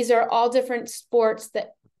 And these are all different sports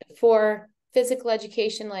that for physical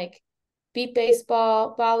education, like beep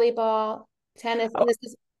baseball, volleyball, tennis. Oh,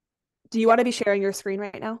 do you want to be sharing your screen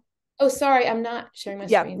right now? Oh, sorry, I'm not sharing my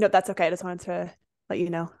screen. No, that's okay. I just wanted to let you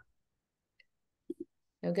know.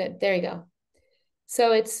 Oh, good. There you go.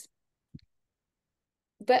 So it's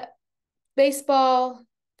baseball,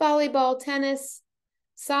 volleyball, tennis,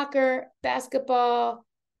 soccer, basketball,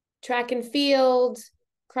 track and field,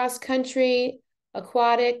 cross country,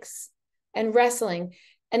 aquatics, and wrestling.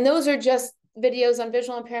 And those are just videos on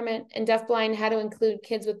visual impairment and deafblind, how to include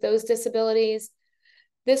kids with those disabilities.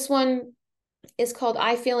 This one is called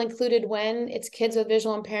I Feel Included When. It's kids with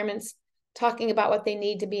visual impairments talking about what they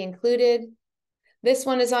need to be included. This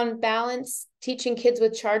one is on balance, teaching kids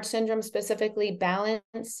with Charge syndrome, specifically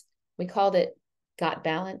balance. We called it Got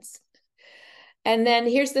Balance. And then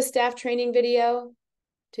here's the staff training video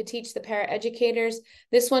to teach the paraeducators.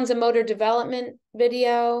 This one's a motor development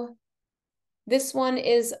video. This one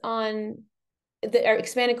is on our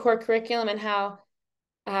expanded core curriculum and how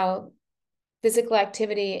physical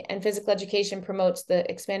activity and physical education promotes the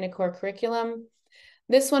expanded core curriculum.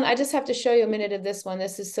 This one, I just have to show you a minute of this one.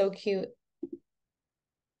 This is so cute.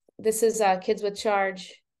 This is kids with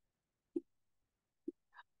Charge.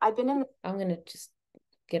 I'm gonna just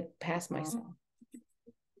get past myself.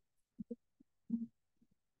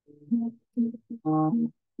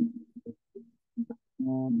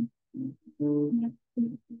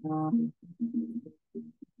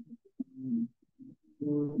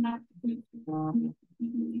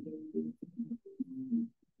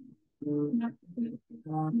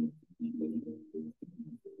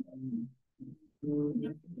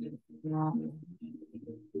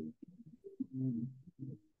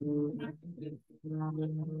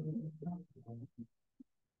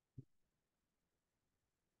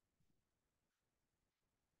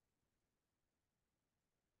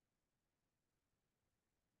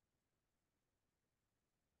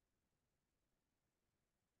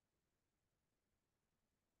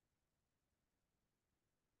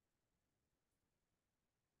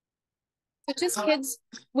 just kids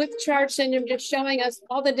with charge syndrome, just showing us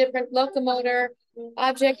all the different locomotor,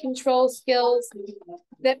 object control skills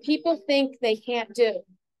that people think they can't do.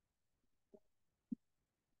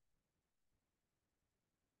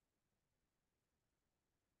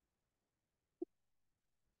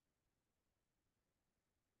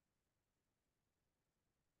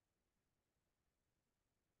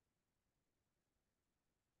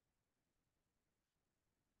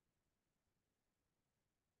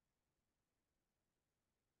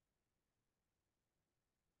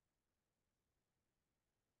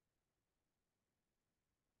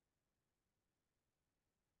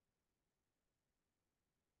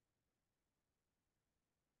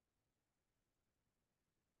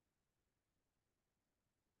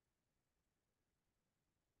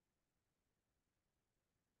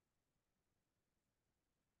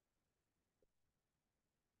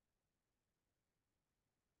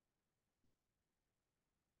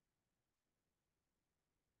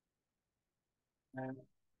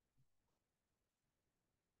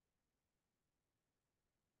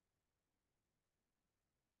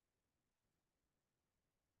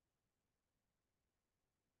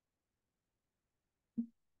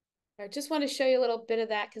 I just want to show you a little bit of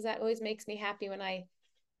that because that always makes me happy when I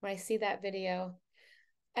see that video.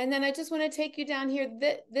 And then I just want to take you down here.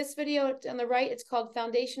 This video on the right, it's called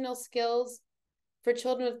Foundational Skills for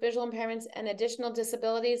Children with Visual Impairments and Additional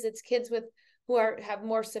Disabilities. It's kids who have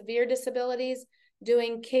more severe disabilities,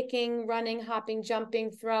 doing kicking, running, hopping,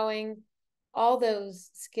 jumping, throwing, all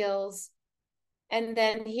those skills. And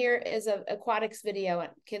then here is an aquatics video on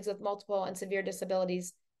kids with multiple and severe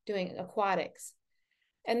disabilities doing aquatics.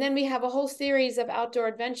 And then we have a whole series of outdoor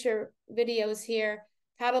adventure videos here: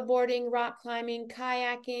 paddleboarding, rock climbing,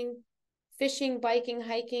 kayaking, fishing, biking,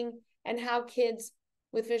 hiking, and how kids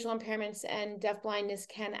with visual impairments and deafblindness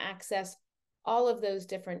can access all of those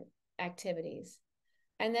different activities.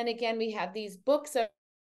 And then again, we have these books of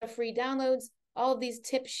free downloads, all of these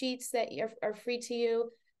tip sheets that are free to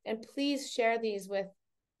you. And please share these with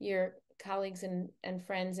your colleagues and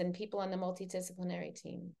friends and people on the multidisciplinary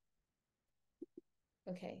team.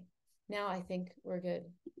 Okay, now I think we're good.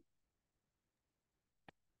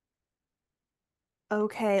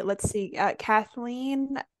 Okay, let's see.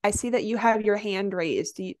 Kathleen, I see that you have your hand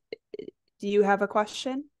raised. Do you have a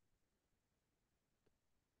question?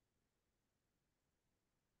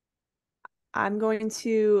 I'm going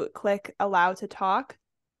to click allow to talk.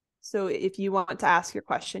 So if you want to ask your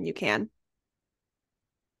question, you can.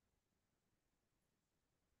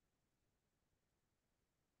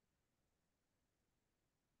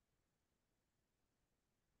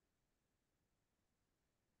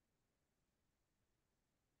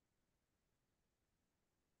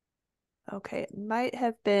 Okay, it might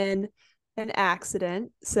have been an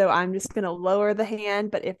accident. So I'm just going to lower the hand,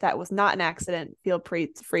 but if that was not an accident, feel free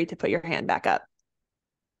to put your hand back up.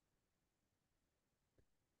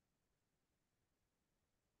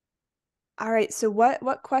 All right, so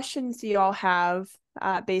what questions do you all have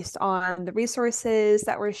based on the resources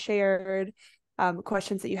that were shared,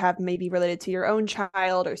 questions that you have maybe related to your own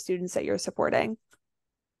child or students that you're supporting?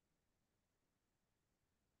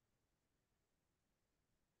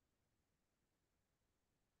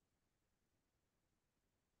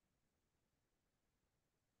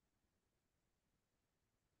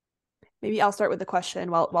 Maybe I'll start with the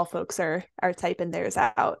question while folks are typing theirs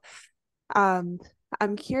out.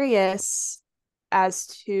 I'm curious as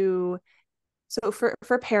to, so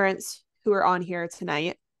for parents who are on here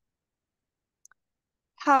tonight,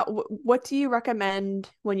 what do you recommend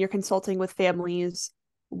when you're consulting with families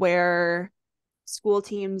where school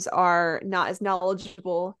teams are not as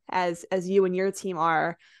knowledgeable as you and your team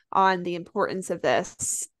are on the importance of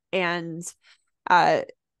this, and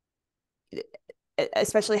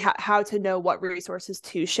especially how to know what resources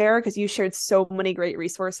to share, because you shared so many great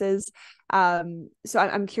resources. So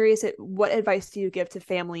I'm curious, what advice do you give to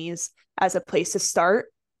families as a place to start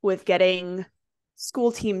with getting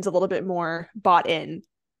school teams a little bit more bought in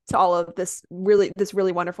to all of this really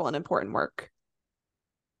wonderful and important work?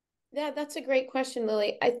 Yeah, that's a great question,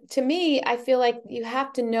 Lily. To me, I feel like you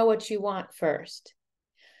have to know what you want first.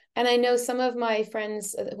 And I know some of my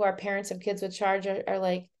friends who are parents of kids with charge are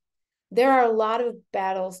like, there are a lot of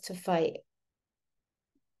battles to fight.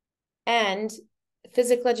 And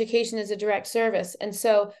physical education is a direct service. And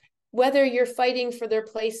so whether you're fighting for their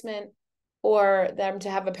placement or them to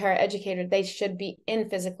have a paraeducator, they should be in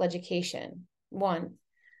physical education, one.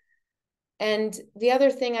 And the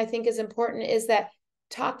other thing I think is important is that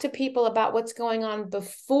talk to people about what's going on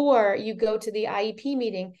before you go to the IEP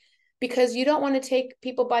meeting, because you don't want to take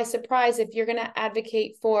people by surprise if you're going to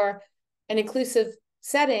advocate for an inclusive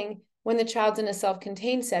setting when the child's in a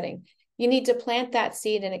self-contained setting. You need to plant that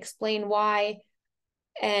seed and explain why,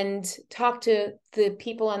 and talk to the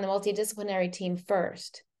people on the multidisciplinary team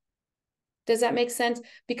first. Does that make sense?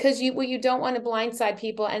 Because you don't want to blindside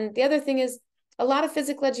people. And the other thing is, a lot of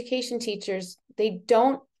physical education teachers, they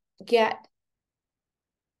don't get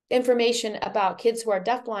information about kids who are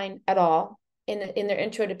deafblind at all in their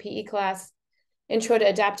intro to PE class, intro to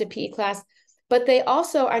adaptive PE class. But they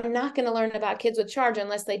also are not going to learn about kids with charge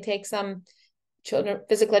unless they take some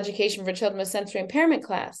physical education for children with sensory impairment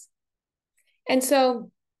class. And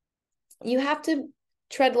so you have to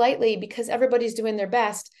tread lightly because everybody's doing their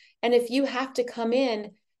best. And if you have to come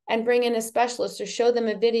in and bring in a specialist or show them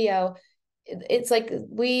a video, it's like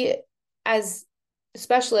we as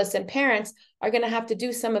specialists and parents are going to have to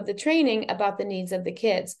do some of the training about the needs of the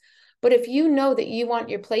kids. But if you know that you want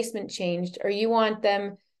your placement changed, or you want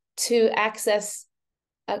them to access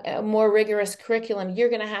a more rigorous curriculum, you're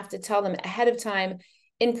going to have to tell them ahead of time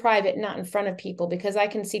in private, not in front of people, because I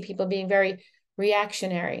can see people being very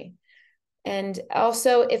reactionary. And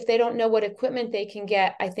also, if they don't know what equipment they can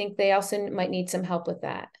get, I think they also might need some help with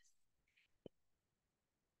that.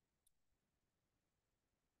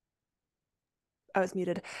 I was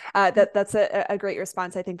muted. That's a great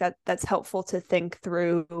response. I think that's helpful to think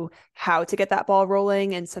through how to get that ball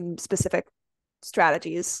rolling and some specific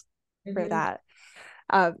strategies for that.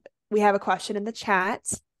 We have a question in the chat.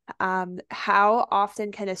 How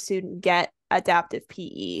often can a student get adaptive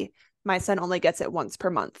PE? My son only gets it once per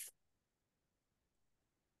month.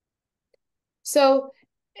 So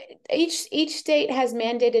each state has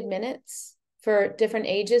mandated minutes for different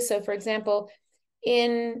ages. So for example,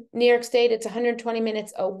 in New York State, it's 120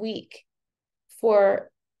 minutes a week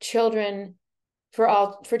for children, for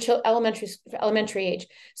elementary age.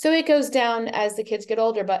 So it goes down as the kids get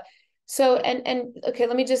older. But so, and okay,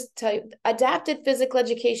 let me just tell you, adapted physical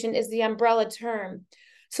education is the umbrella term.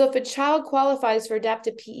 So if a child qualifies for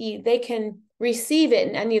adaptive PE, they can receive it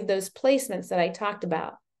in any of those placements that I talked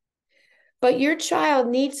about. But your child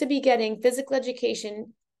needs to be getting physical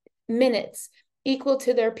education minutes equal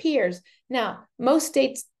to their peers. Now, most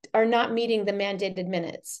states are not meeting the mandated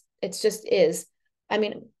minutes. It just is. I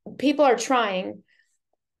mean, people are trying.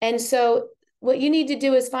 And so what you need to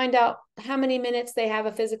do is find out how many minutes they have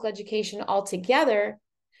of physical education altogether.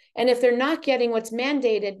 And if they're not getting what's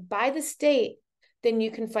mandated by the state, then you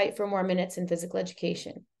can fight for more minutes in physical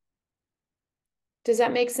education. Does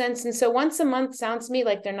that make sense? And so once a month sounds to me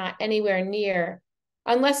like they're not anywhere near,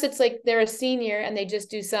 unless it's like they're a senior and they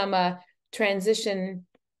just do some transition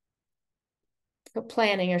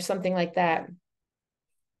planning or something like that.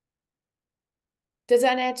 Does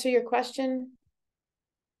that answer your question?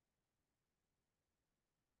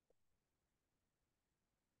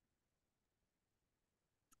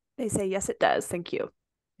 They say, yes, it does. Thank you.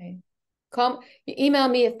 Okay. Email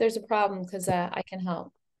me if there's a problem, because I can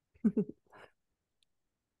help.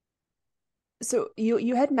 So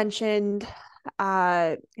you had mentioned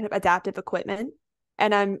kind of adaptive equipment,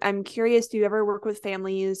 and I'm curious, do you ever work with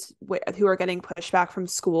families who are getting pushback from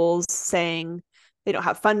schools saying they don't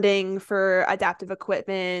have funding for adaptive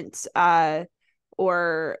equipment,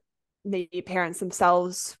 or maybe parents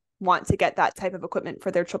themselves want to get that type of equipment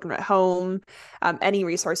for their children at home? Any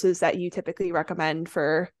resources that you typically recommend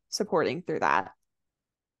for supporting through that?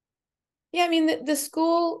 Yeah, I mean, the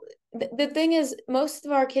school, the thing is, most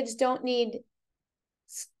of our kids don't need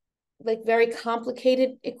like very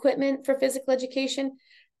complicated equipment for physical education.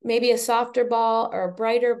 Maybe a softer ball or a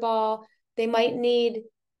brighter ball. They might need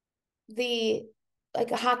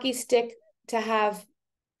like a hockey stick to have,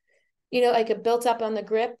 like a built up on the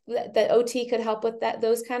grip that OT could help with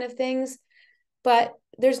those kind of things. But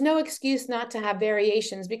there's no excuse not to have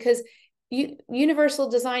variations, because universal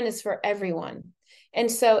design is for everyone. And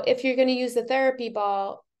so if you're going to use the therapy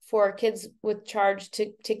ball for kids with charge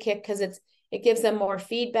to kick, because it gives them more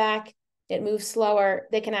feedback, it moves slower,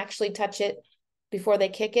 they can actually touch it before they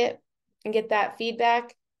kick it and get that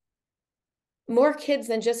feedback. More kids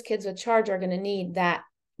than just kids with charge are going to need that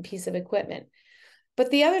piece of equipment. But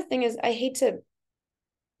the other thing is, I hate to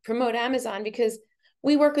promote Amazon, because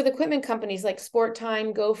we work with equipment companies like Sport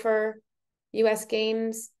Time, Gopher, US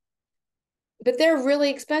Games, but they're really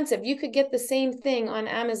expensive. You could get the same thing on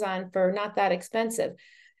Amazon for not that expensive.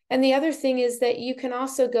 And the other thing is that you can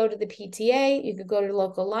also go to the PTA, you could go to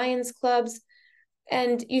local Lions clubs,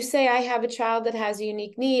 and you say, I have a child that has a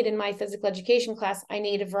unique need in my physical education class. I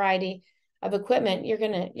need a variety of equipment. You're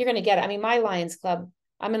gonna get it. I mean, my Lions club,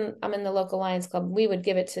 I'm in the local Lions club. We would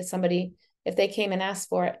give it to somebody if they came and asked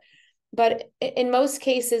for it. But in most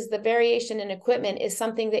cases, the variation in equipment is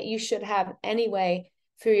something that you should have anyway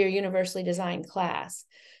for your universally designed class.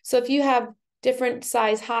 So if you have different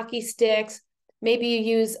size hockey sticks, maybe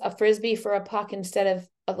you use a Frisbee for a puck instead of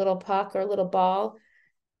a little puck or a little ball,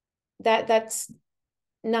 that's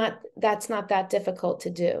not that difficult to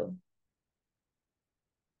do.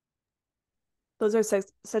 Those are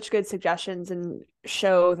such good suggestions and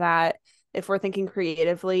show that if we're thinking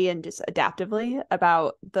creatively and just adaptively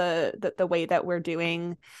about the way that we're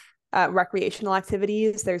doing recreational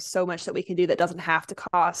activities, there's so much that we can do that doesn't have to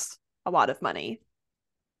cost a lot of money.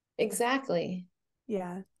 Exactly.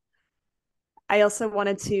 Yeah. I also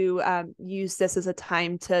wanted to use this as a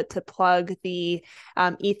time to plug the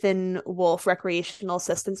Ethan Wolf Recreational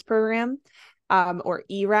Assistance Program, or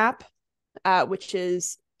ERAP, which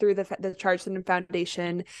is through the Charleston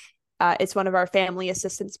Foundation. It's one of our family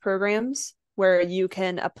assistance programs where you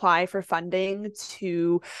can apply for funding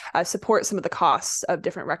to support some of the costs of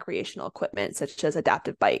different recreational equipment, such as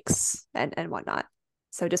adaptive bikes and whatnot.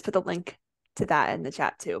 So just put the link to that in the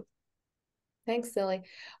chat too. Thanks, Lily.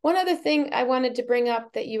 One other thing I wanted to bring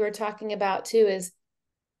up that you were talking about too is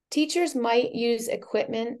teachers might use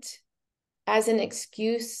equipment as an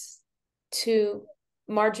excuse to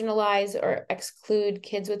marginalize or exclude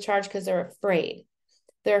kids with charge because they're afraid.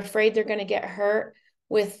 They're afraid they're going to get hurt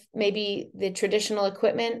with maybe the traditional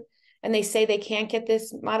equipment, and they say they can't get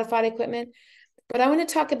this modified equipment. But I want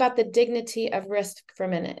to talk about the dignity of risk for a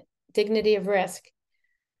minute. Dignity of risk.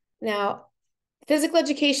 Now, physical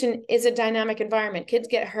education is a dynamic environment. Kids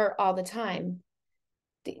get hurt all the time.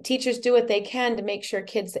 The teachers do what they can to make sure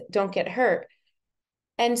kids don't get hurt.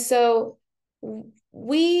 And so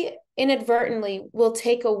we inadvertently will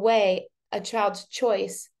take away a child's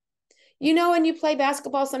choice. You know, when you play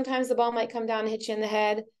basketball, sometimes the ball might come down and hit you in the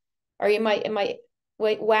head, or it might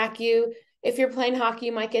whack you. If you're playing hockey,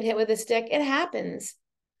 you might get hit with a stick. It happens.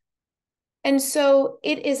 And so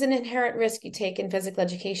it is an inherent risk you take in physical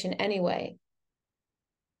education anyway.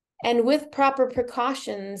 And with proper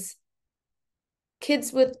precautions,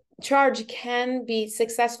 kids with charge can be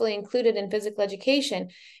successfully included in physical education,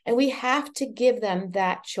 and we have to give them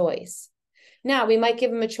that choice. Now, we might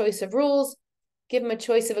give them a choice of rules, give them a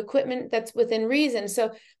choice of equipment that's within reason.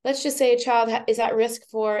 So let's just say a child is at risk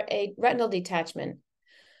for a retinal detachment.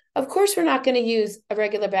 Of course, we're not going to use a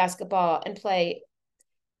regular basketball and play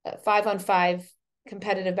 5-on-5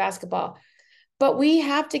 competitive basketball. But we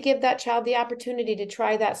have to give that child the opportunity to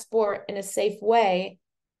try that sport in a safe way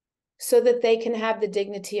so that they can have the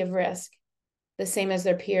dignity of risk, the same as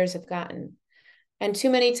their peers have gotten. And too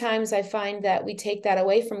many times I find that we take that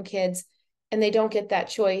away from kids and they don't get that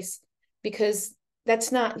choice because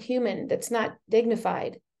that's not human, that's not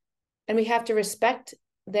dignified. And we have to respect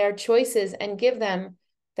their choices and give them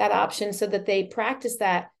that option so that they practice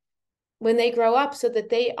that when they grow up, so that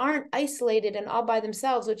they aren't isolated and all by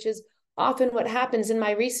themselves, which is often what happens in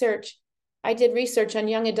my research. I did research on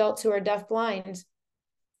young adults who are deafblind,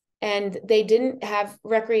 and they didn't have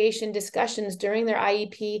recreation discussions during their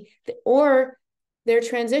IEP or their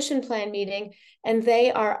transition plan meeting, and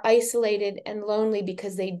they are isolated and lonely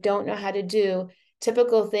because they don't know how to do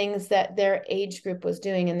typical things that their age group was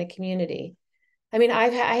doing in the community. I mean, I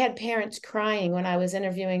had parents crying when I was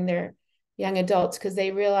interviewing their young adults because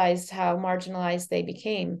they realized how marginalized they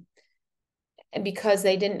became, and because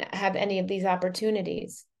they didn't have any of these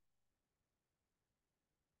opportunities.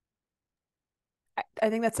 I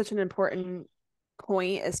think that's such an important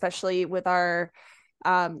point, especially with our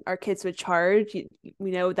kids with charge.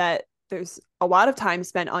 We know that there's a lot of time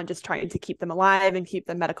spent on just trying to keep them alive and keep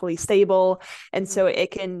them medically stable, and so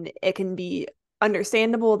it can be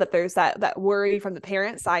understandable that there's that worry from the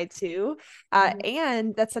parent side too.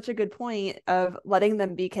 And that's such a good point of letting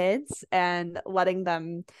them be kids and letting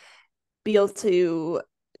them be able to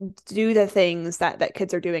do the things that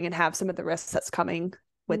kids are doing and have some of the risks that's coming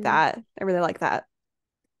with that. I really like that.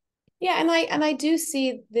 Yeah, and I do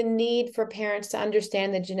see the need for parents to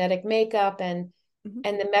understand the genetic makeup and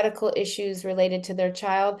the medical issues related to their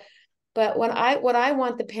child. But what I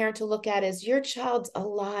want the parent to look at is your child's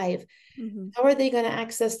alive. How are they going to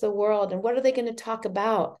access the world? And what are they going to talk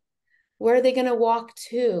about? Where are they going to walk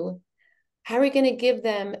to? How are we going to give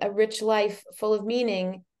them a rich life full of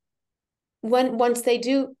meaning once they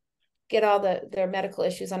do get all their medical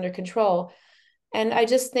issues under control? And I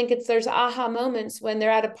just think there's aha moments when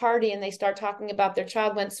they're at a party and they start talking about their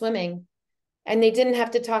child went swimming, and they didn't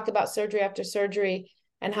have to talk about surgery after surgery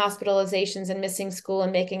and hospitalizations and missing school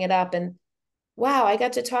and making it up. And wow, I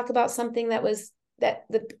got to talk about something that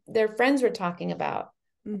their friends were talking about.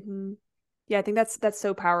 Yeah, I think that's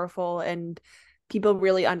so powerful. And people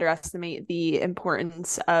really underestimate the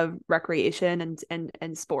importance of recreation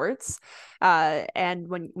and sports. And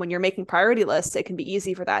when you're making priority lists, it can be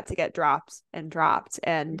easy for that to get dropped.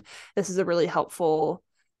 And this is a really helpful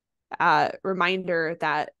reminder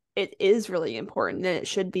that it is really important and it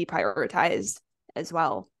should be prioritized as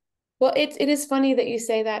well. Well, it is funny that you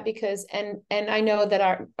say that, because and I know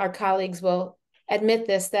that our colleagues will admit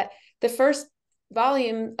this, that the first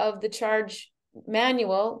volume of the charge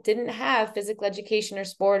manual didn't have physical education or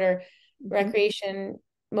sport or recreation,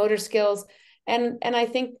 motor skills. And I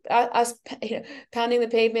think us, pounding the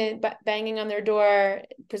pavement, banging on their door,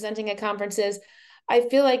 presenting at conferences, I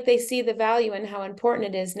feel like they see the value and how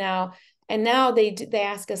important it is now. And now they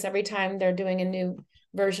ask us every time they're doing a new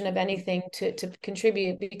version of anything to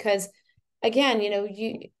contribute, because again,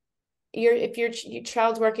 if your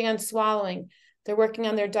child's working on swallowing, they're working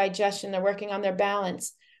on their digestion, they're working on their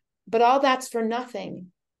balance, but all that's for nothing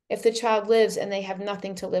if the child lives and they have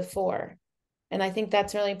nothing to live for. And I think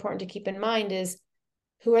that's really important to keep in mind, is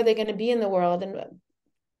who are they going to be in the world, and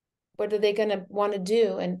what are they going to want to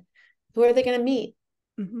do, and who are they going to meet?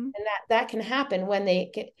 And that can happen when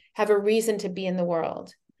they have a reason to be in the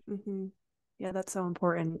world. Yeah, that's so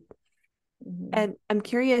important. And I'm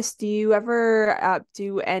curious, do you ever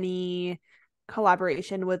do any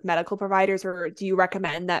collaboration with medical providers, or do you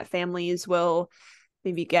recommend that families will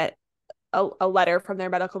maybe get a letter from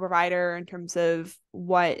their medical provider in terms of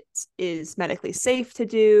what is medically safe to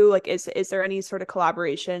do? Like, is there any sort of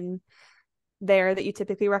collaboration there that you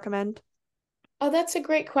typically recommend? Oh, that's a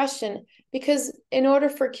great question, because in order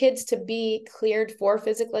for kids to be cleared for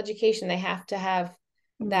physical education, they have to have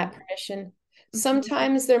that permission.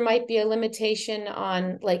 Sometimes there might be a limitation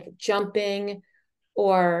on like jumping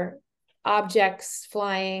or objects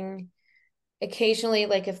flying. Occasionally,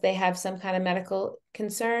 like if they have some kind of medical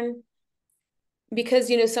concern,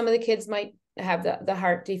 because some of the kids might have the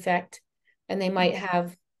heart defect, and they might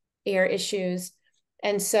have ear issues,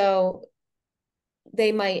 and so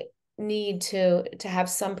they might need to have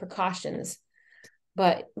some precautions.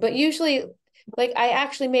 But usually, like, I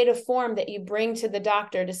actually made a form that you bring to the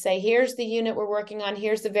doctor to say, here's the unit we're working on,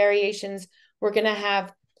 here's the variations we're going to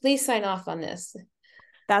have, please sign off on this.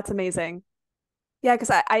 That's amazing. Yeah,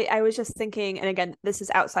 because I was just thinking, and again, this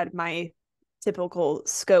is outside of my typical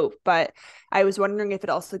scope, but I was wondering if it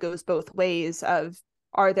also goes both ways of,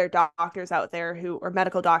 are there doctors out there or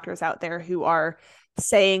medical doctors out there who are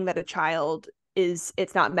saying that a child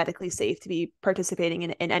it's not medically safe to be participating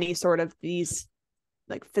in any sort of these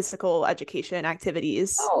like physical education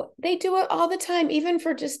activities? Oh, they do it all the time, even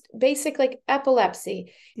for just basic like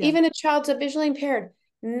epilepsy. Even a child's visually impaired,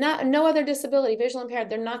 no other disability, visually impaired,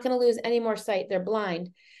 they're not going to lose any more sight, they're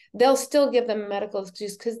blind. They'll still give them a medical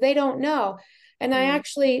excuse because they don't know. And I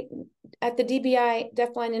actually, at the DBI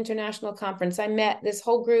Deafblind International Conference, I met this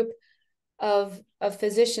whole group of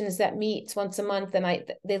physicians that meets once a month, and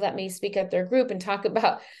they let me speak at their group and talk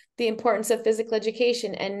about the importance of physical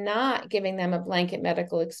education and not giving them a blanket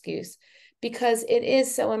medical excuse, because it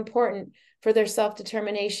is so important for their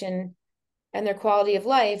self-determination and their quality of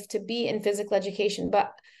life to be in physical education.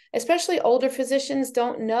 But especially older physicians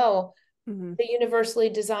don't know the universally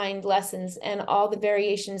designed lessons and all the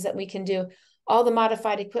variations that we can do, all the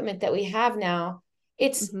modified equipment that we have now.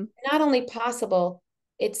 It's not only possible,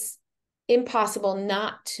 it's impossible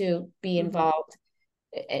not to be involved.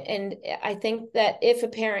 And I think that if a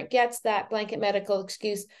parent gets that blanket medical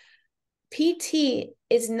excuse, PT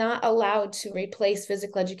is not allowed to replace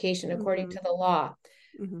physical education according to the law.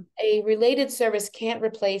 A related service can't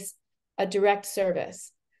replace a direct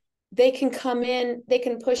service. They can come in, they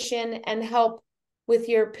can push in and help with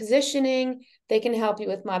your positioning. They can help you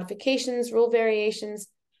with modifications, rule variations,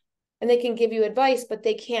 and they can give you advice, but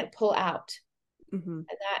they can't pull out. And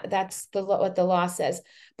that's what the law says.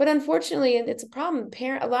 But unfortunately, it's a problem.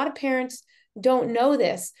 A lot of parents don't know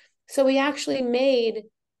this. So we actually made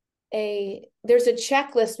there's a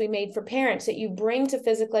checklist we made for parents that you bring to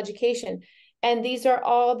physical education. And these are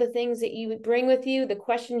all the things that you bring with you, the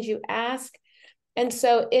questions you ask. And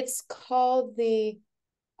so it's called the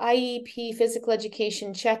IEP Physical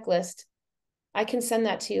Education Checklist. I can send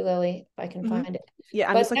that to you, Lily, if I can find it. Yeah,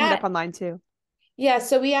 I'm just looking it up online too. Yeah,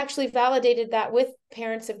 so we actually validated that with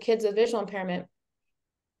parents of kids with visual impairment.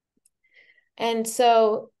 And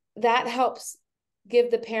so that helps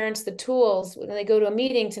give the parents the tools when they go to a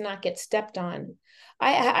meeting to not get stepped on.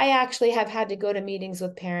 I actually have had to go to meetings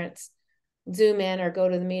with parents, Zoom in or go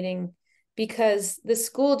to the meeting, because the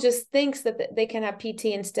school just thinks that they can have PT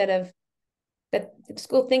instead of, that the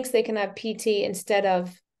school thinks they can have PT instead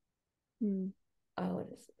of,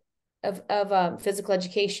 physical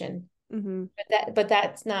education. But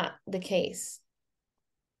that's not the case.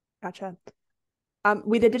 Gotcha.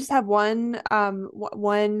 We did just have one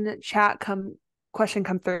question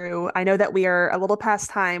come through. I know that we are a little past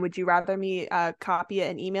time. Would you rather me copy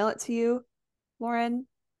it and email it to you, Lauren?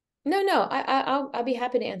 No, I'll be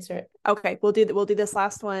happy to answer it. Okay, we'll do this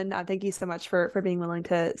last one. Thank you so much for being willing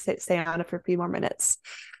to stay on for a few more minutes.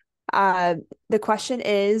 The question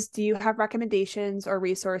is, do you have recommendations or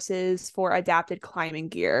resources for adapted climbing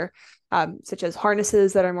gear, such as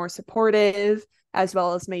harnesses that are more supportive, as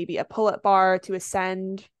well as maybe a pull-up bar to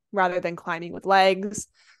ascend rather than climbing with legs?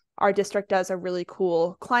 Our district does a really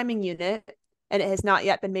cool climbing unit, and it has not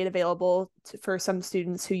yet been made available for some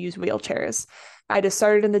students who use wheelchairs. I just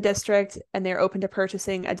started in the district, and they're open to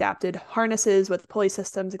purchasing adapted harnesses with pulley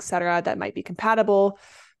systems, etc., that might be compatible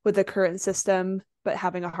with the current system, but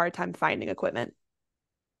having a hard time finding equipment.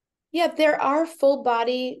 Yeah, there are full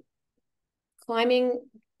body climbing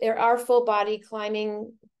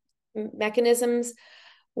mechanisms.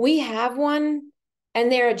 We have one,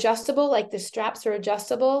 and they're adjustable, like the straps are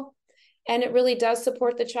adjustable, and it really does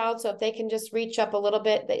support the child. So if they can just reach up a little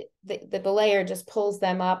bit, the belayer just pulls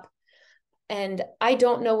them up. And I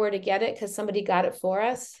don't know where to get it because somebody got it for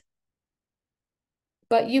us.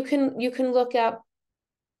 But you can look up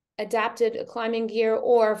adapted climbing gear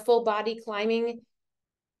or full body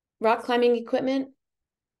rock climbing equipment.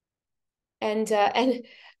 And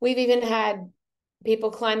we've even had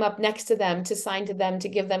people climb up next to them to sign to them to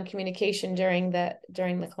give them communication during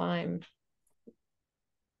the climb.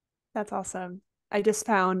 That's awesome. I just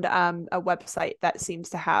found a website that seems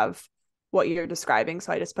to have what you're describing,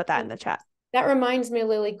 so I just put that in the chat. That reminds me,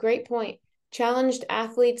 Lily, great point. Challenged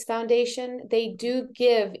Athletes Foundation, they do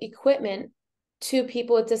give equipment to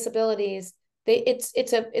people with disabilities. They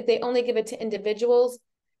only give it to individuals.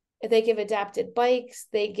 They give adapted bikes,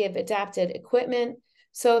 they give adapted equipment.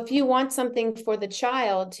 So if you want something for the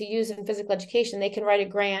child to use in physical education, they can write a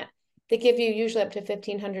grant. They give you usually up to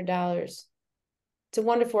 $1,500. It's a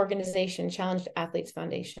wonderful organization, Challenged Athletes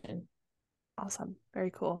Foundation. Awesome.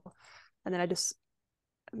 Very cool. And then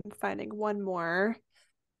I'm finding one more.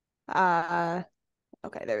 Okay,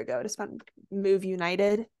 there we go. I just found Move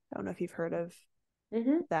United. I don't know if you've heard of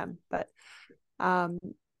them, but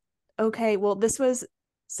okay. Well, this was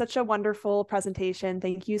such a wonderful presentation.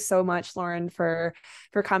 Thank you so much, Lauren, for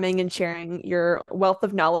coming and sharing your wealth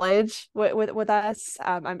of knowledge with us.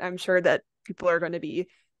 I'm sure that people are going to be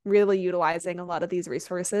really utilizing a lot of these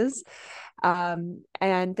resources. And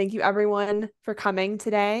thank you everyone for coming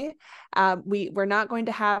today. We're not going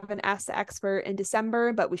to have an Ask the Expert in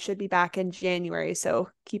December, but we should be back in January. So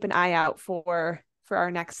keep an eye out for our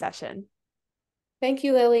next session. Thank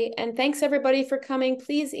you, Lily. And thanks everybody for coming.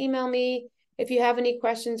 Please email me if you have any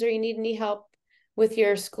questions or you need any help with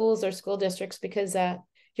your schools or school districts, because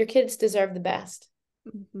your kids deserve the best.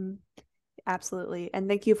 Mm-hmm. Absolutely. And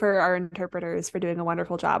thank you for our interpreters for doing a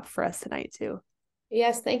wonderful job for us tonight too.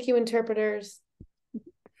 Yes, thank you, interpreters.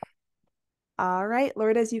 All right,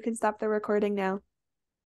 Lourdes, you can stop the recording now.